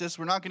Genesis,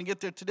 we're not going to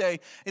get there today,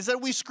 is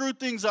that we screw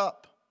things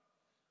up.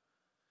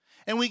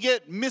 And we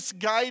get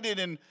misguided,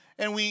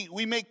 and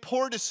we make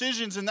poor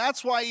decisions, and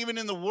that's why even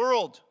in the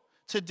world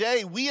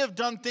today, we have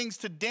done things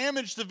to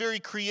damage the very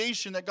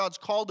creation that God's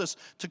called us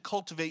to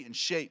cultivate and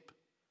shape.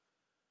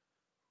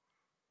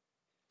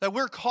 That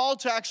we're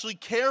called to actually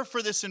care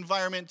for this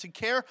environment, to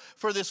care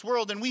for this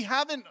world, and we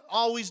haven't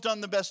always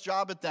done the best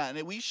job at that,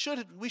 and we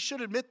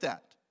should admit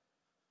that.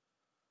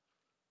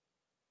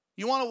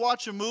 You want to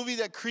watch a movie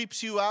that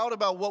creeps you out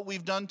about what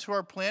we've done to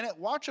our planet?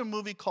 Watch a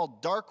movie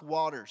called Dark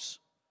Waters.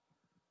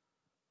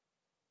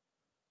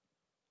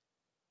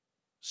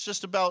 It's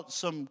just about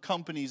some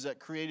companies that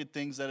created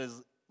things that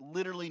is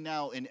literally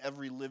now in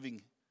every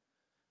living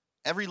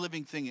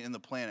thing in the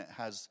planet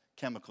has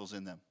chemicals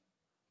in them.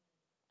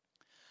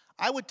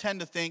 I would tend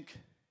to think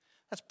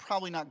that's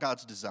probably not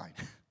God's design.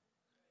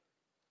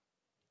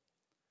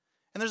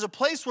 And there's a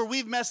place where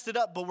we've messed it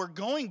up, but we're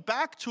going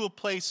back to a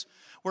place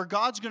where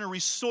God's going to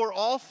restore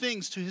all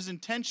things to his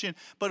intention,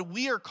 but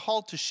we are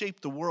called to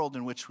shape the world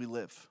in which we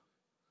live.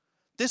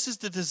 This is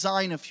the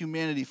design of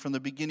humanity from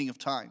the beginning of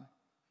time.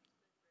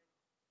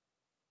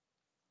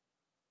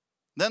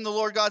 Then the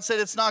Lord God said,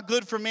 it's not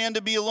good for man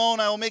to be alone.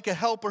 I will make a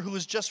helper who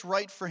is just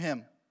right for him.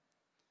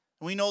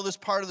 And we know this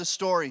part of the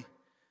story.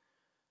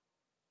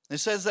 It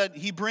says that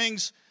he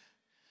brings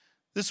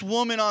this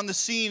woman on the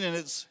scene, and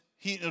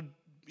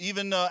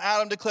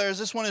Adam declares,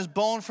 this one is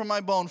bone from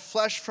my bone,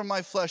 flesh from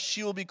my flesh.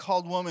 She will be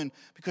called woman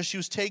because she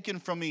was taken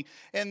from me.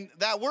 And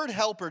that word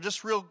helper,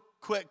 just real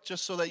quick,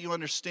 just so that you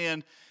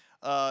understand,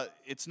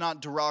 it's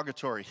not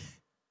derogatory.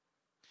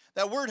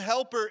 That word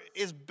helper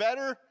is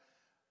better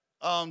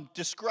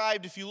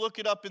described, if you look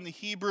it up in the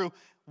Hebrew,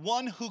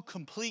 one who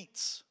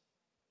completes.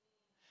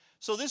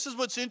 So this is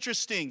what's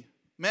interesting.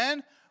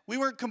 Men, we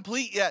weren't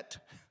complete yet.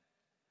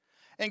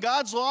 And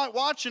God's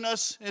watching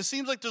us, and it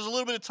seems like there's a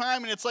little bit of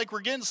time, and it's like we're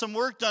getting some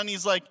work done.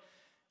 He's like,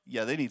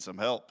 yeah, they need some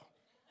help.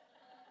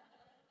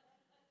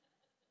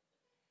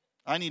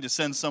 I need to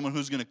send someone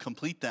who's going to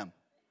complete them.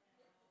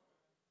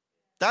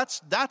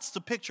 That's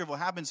the picture of what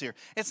happens here.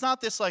 It's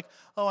not this like,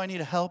 oh, I need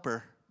a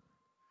helper.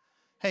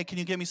 Hey, can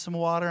you get me some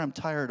water? I'm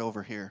tired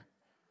over here.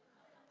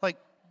 Like,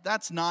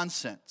 that's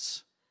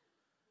nonsense.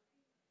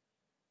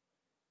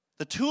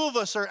 The two of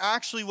us are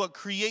actually what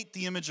create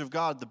the image of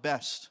God the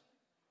best.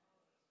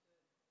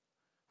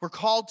 We're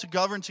called to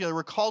govern together.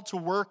 We're called to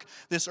work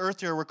this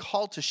earth here. We're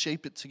called to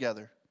shape it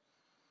together.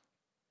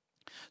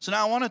 So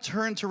now I want to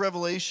turn to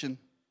Revelation.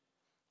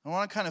 I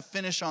want to kind of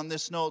finish on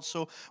this note.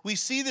 So we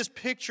see this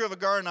picture of a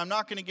garden. I'm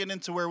not going to get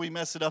into where we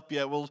mess it up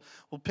yet. We'll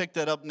pick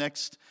that up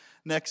next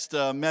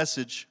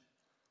message.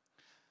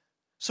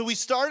 So we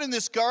start in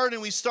this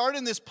garden. We start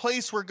in this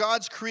place where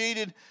God's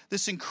created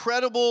this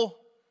incredible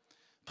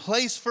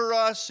place for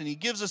us, and He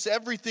gives us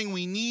everything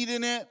we need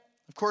in it.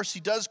 Of course, He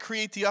does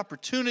create the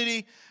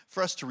opportunity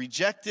for us to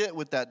reject it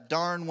with that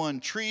darn one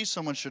tree.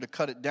 Someone should have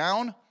cut it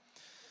down.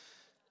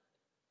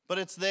 But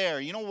it's there.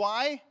 You know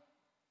why?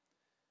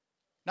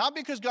 Not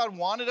because God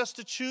wanted us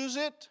to choose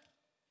it,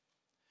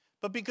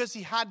 but because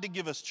He had to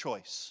give us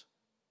choice.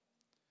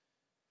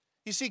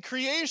 You see,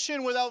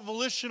 creation without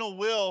volitional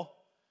will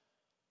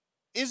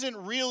isn't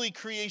really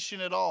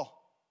creation at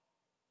all.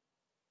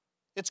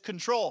 It's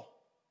control.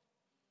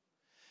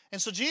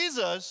 And so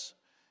Jesus,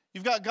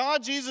 you've got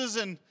God, Jesus,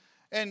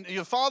 and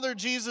your Father,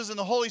 Jesus, and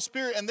the Holy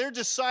Spirit, and they're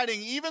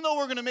deciding, even though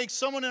we're going to make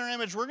someone in our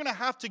image, we're going to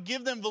have to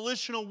give them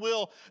volitional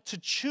will to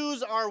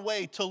choose our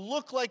way, to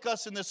look like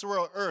us in this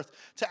earth,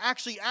 to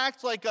actually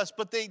act like us,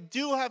 but they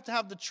do have to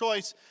have the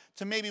choice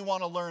to maybe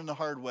want to learn the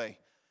hard way.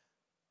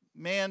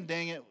 Man,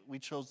 dang it, we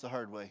chose the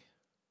hard way.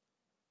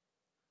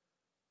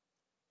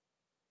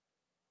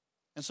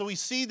 And so we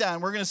see that,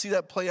 and we're going to see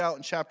that play out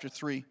in chapter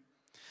 3.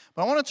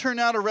 But I want to turn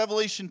now to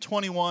Revelation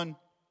 21.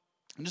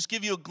 And just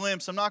give you a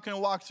glimpse. I'm not going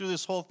to walk through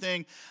this whole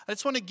thing. I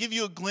just want to give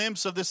you a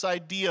glimpse of this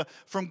idea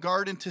from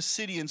garden to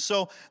city. And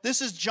so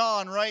this is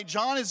John, right?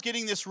 John is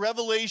getting this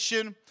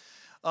revelation,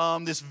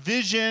 this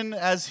vision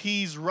as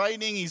he's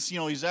writing.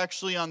 He's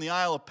actually on the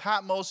Isle of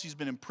Patmos. He's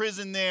been in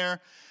prison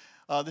there.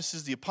 This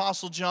is the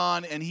Apostle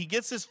John, and he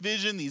gets this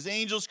vision. These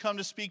angels come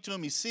to speak to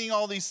him. He's seeing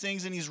all these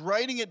things, and he's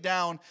writing it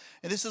down.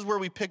 And this is where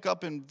we pick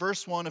up in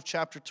verse 1 of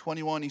chapter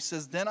 21. He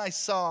says, "Then I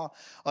saw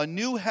a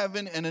new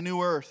heaven and a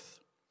new earth.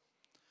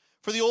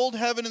 For the old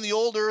heaven and the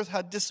old earth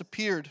had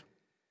disappeared,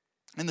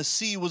 and the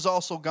sea was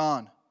also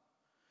gone.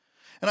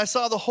 And I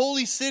saw the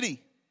holy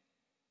city,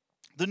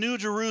 the new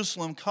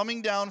Jerusalem,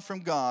 coming down from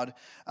God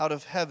out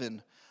of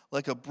heaven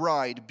like a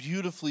bride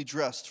beautifully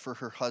dressed for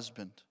her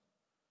husband.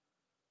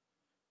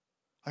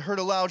 I heard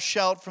a loud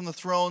shout from the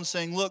throne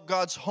saying, 'Look,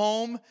 God's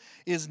home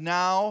is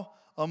now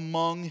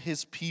among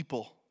His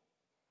people.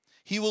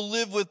 He will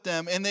live with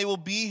them, and they will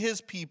be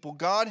His people.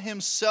 God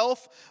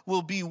Himself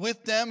will be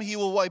with them. He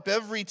will wipe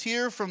every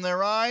tear from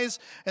their eyes,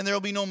 and there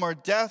will be no more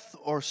death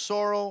or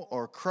sorrow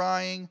or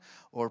crying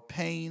or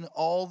pain.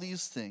 All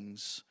these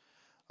things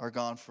are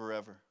gone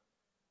forever.'"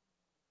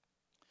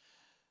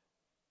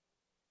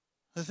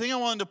 The thing I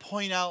wanted to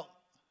point out,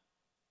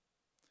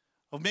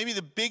 of maybe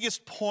the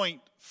biggest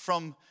point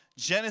from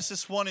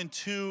Genesis 1 and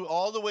 2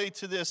 all the way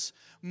to this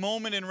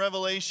moment in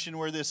Revelation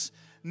where this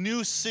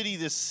new city,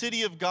 this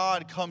city of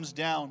God comes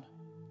down,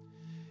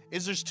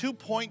 is there's 2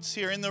 points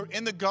here. In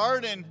the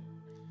garden,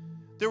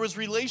 there was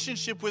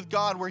relationship with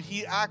God where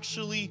He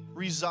actually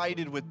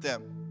resided with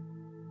them.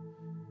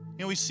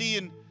 We see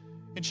in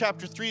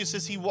chapter 3, it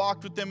says He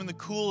walked with them in the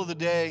cool of the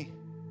day.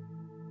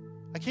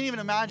 I can't even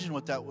imagine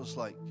what that was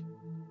like.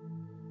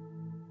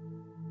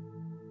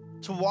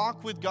 To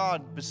walk with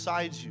God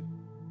beside you,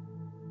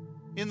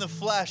 in the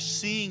flesh,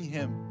 seeing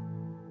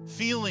Him,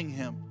 feeling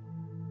Him.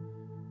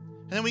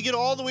 And then we get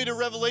all the way to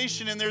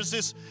Revelation, and there's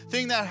this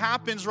thing that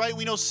happens, right?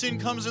 We know sin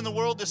comes in the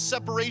world. This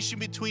separation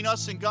between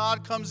us and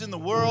God comes in the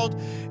world.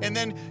 And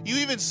then you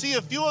even see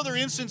a few other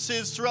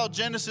instances throughout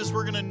Genesis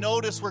we're going to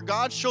notice where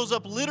God shows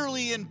up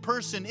literally in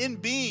person, in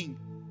being.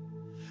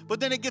 But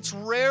then it gets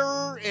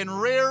rarer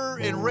and rarer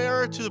and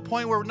rarer to the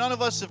point where none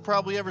of us have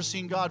probably ever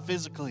seen God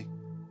physically.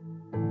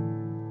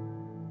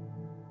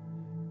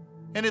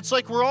 And it's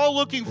like we're all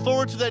looking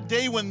forward to that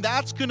day when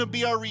that's going to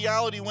be our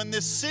reality, when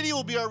this city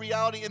will be our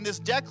reality. And this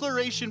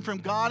declaration from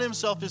God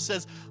Himself, it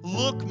says,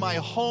 "Look, my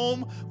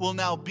home will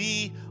now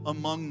be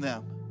among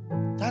them."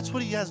 That's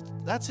what He has.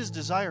 That's His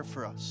desire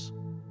for us.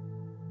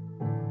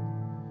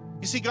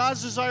 You see,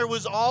 God's desire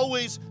was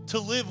always to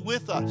live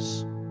with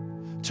us,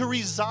 to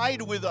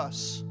reside with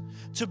us,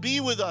 to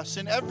be with us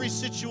in every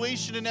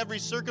situation, in every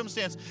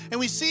circumstance. And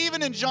we see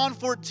even in John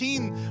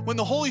 14, when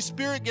the Holy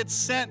Spirit gets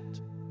sent,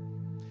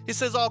 He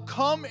says, "I'll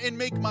come and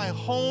make my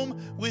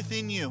home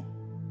within you."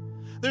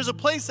 There's a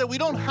place that we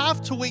don't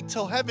have to wait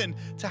till heaven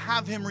to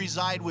have Him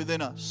reside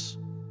within us.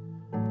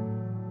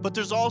 But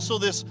there's also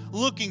this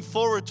looking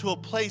forward to a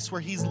place where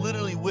He's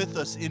literally with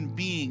us in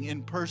being,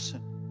 in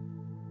person.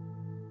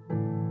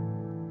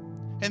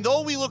 And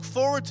though we look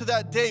forward to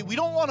that day, we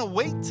don't want to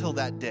wait till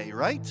that day,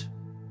 right?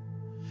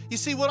 You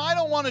see, what I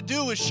don't want to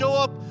do is show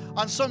up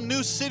on some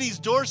new city's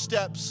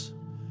doorsteps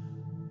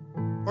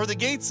or the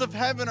gates of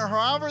heaven, or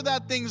however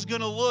that thing's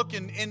going to look,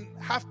 and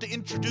have to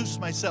introduce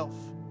myself.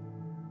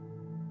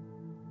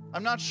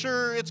 I'm not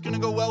sure it's going to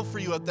go well for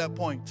you at that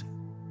point.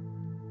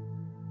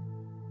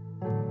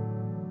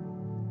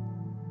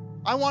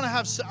 I want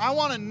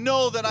to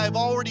know that I've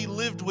already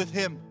lived with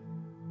him.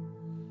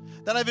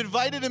 That I've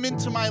invited him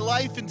into my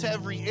life, into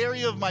every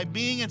area of my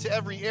being, into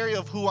every area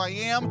of who I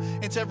am,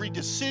 into every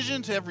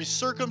decision, to every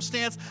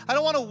circumstance. I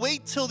don't want to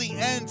wait till the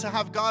end to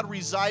have God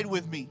reside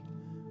with me.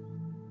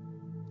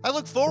 I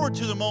look forward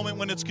to the moment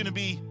when it's going to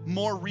be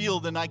more real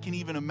than I can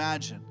even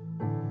imagine.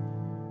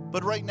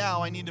 But right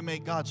now, I need to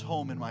make God's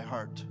home in my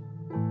heart.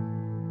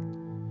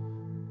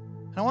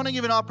 And I want to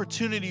give an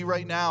opportunity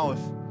right now,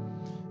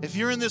 if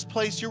you're in this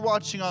place, you're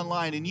watching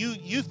online, and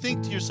you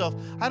think to yourself,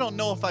 I don't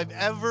know if I've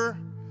ever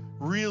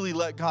really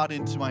let God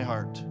into my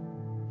heart.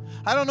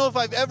 I don't know if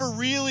I've ever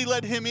really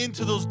let him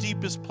into those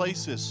deepest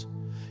places.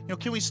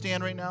 Can we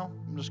stand right now?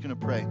 I'm just going to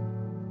pray.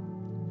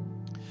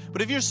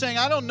 But if you're saying,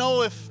 I don't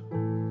know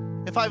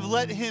if I've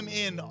let him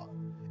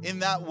in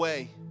that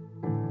way,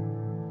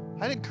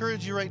 I'd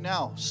encourage you right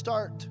now,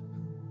 start.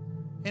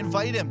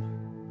 Invite him.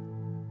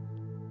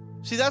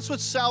 See, that's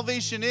what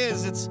salvation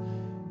is. It's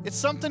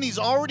something he's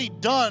already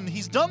done.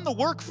 He's done the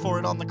work for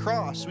it on the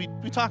cross. We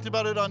talked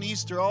about it on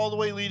Easter all the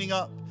way leading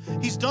up.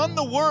 He's done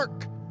the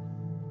work.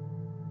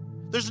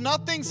 There's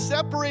nothing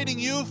separating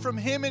you from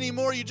him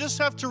anymore. You just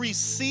have to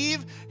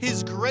receive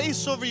his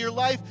grace over your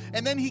life,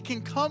 and then he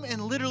can come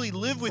and literally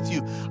live with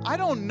you. I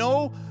don't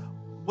know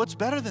what's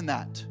better than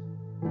that.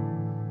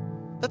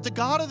 That the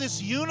God of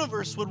this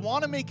universe would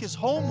want to make his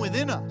home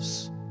within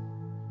us.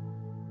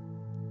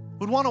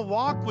 Would want to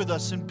walk with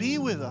us and be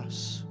with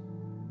us.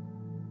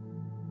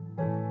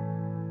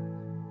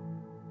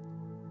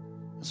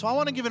 So I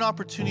want to give an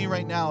opportunity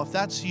right now. If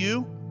that's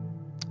you,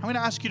 I'm going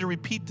to ask you to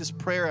repeat this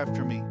prayer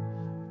after me.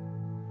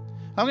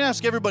 I'm going to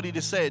ask everybody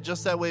to say it,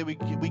 just that way we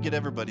get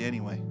everybody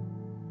anyway.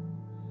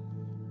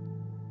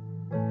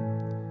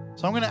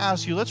 So I'm going to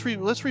ask you,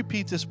 let's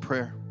repeat this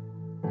prayer.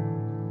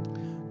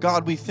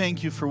 God, we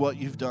thank you for what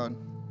you've done.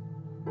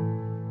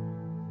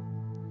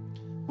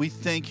 We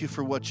thank you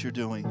for what you're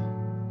doing.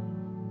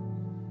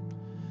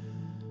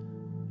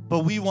 But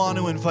we want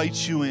to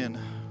invite you in.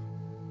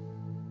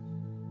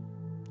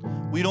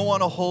 We don't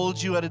want to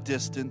hold you at a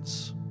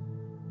distance.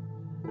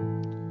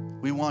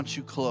 We want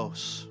you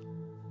close.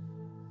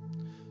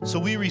 So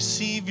we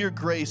receive your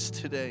grace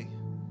today.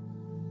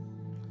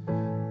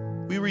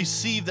 We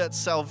receive that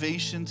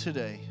salvation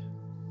today.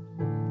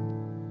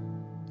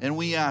 And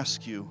we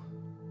ask you,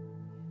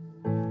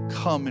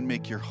 come and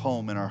make your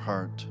home in our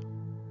heart.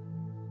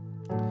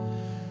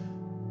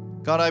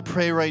 God, I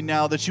pray right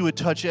now that you would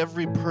touch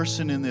every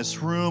person in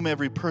this room,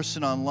 every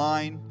person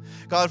online.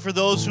 God, for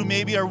those who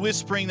maybe are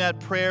whispering that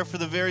prayer for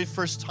the very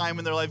first time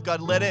in their life,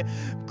 God, let it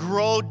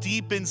grow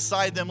deep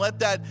inside them. Let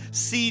that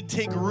seed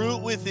take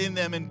root within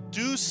them and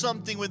do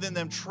something within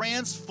them,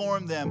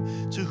 transform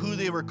them to who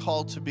they were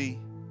called to be.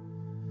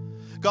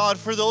 God,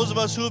 for those of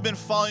us who have been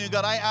following you,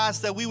 God, I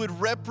ask that we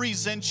would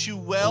represent you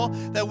well,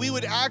 that we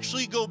would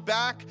actually go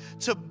back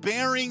to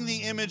bearing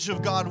the image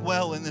of God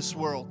well in this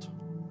world.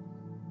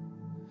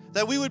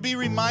 That we would be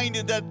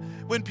reminded that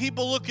when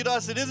people look at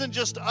us, it isn't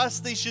just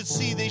us they should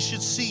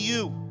see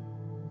you.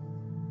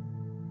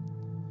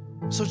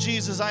 So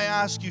Jesus, I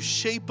ask you,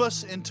 shape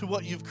us into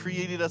what you've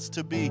created us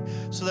to be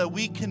so that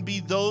we can be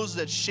those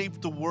that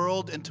shape the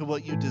world into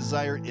what you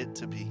desire it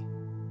to be.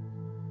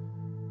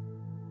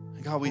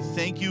 And God, we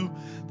thank you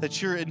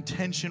that your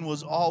intention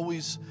was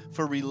always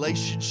for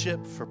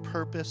relationship, for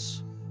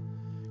purpose.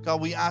 God,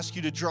 we ask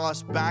you to draw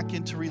us back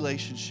into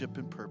relationship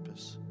and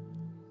purpose.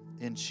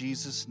 In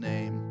Jesus'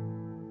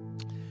 name,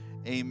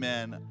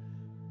 amen.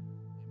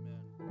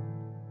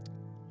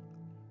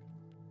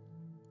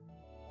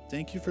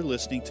 Thank you for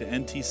listening to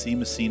NTC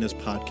Massena's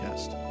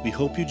podcast. We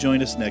hope you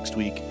join us next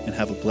week and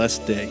have a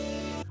blessed day.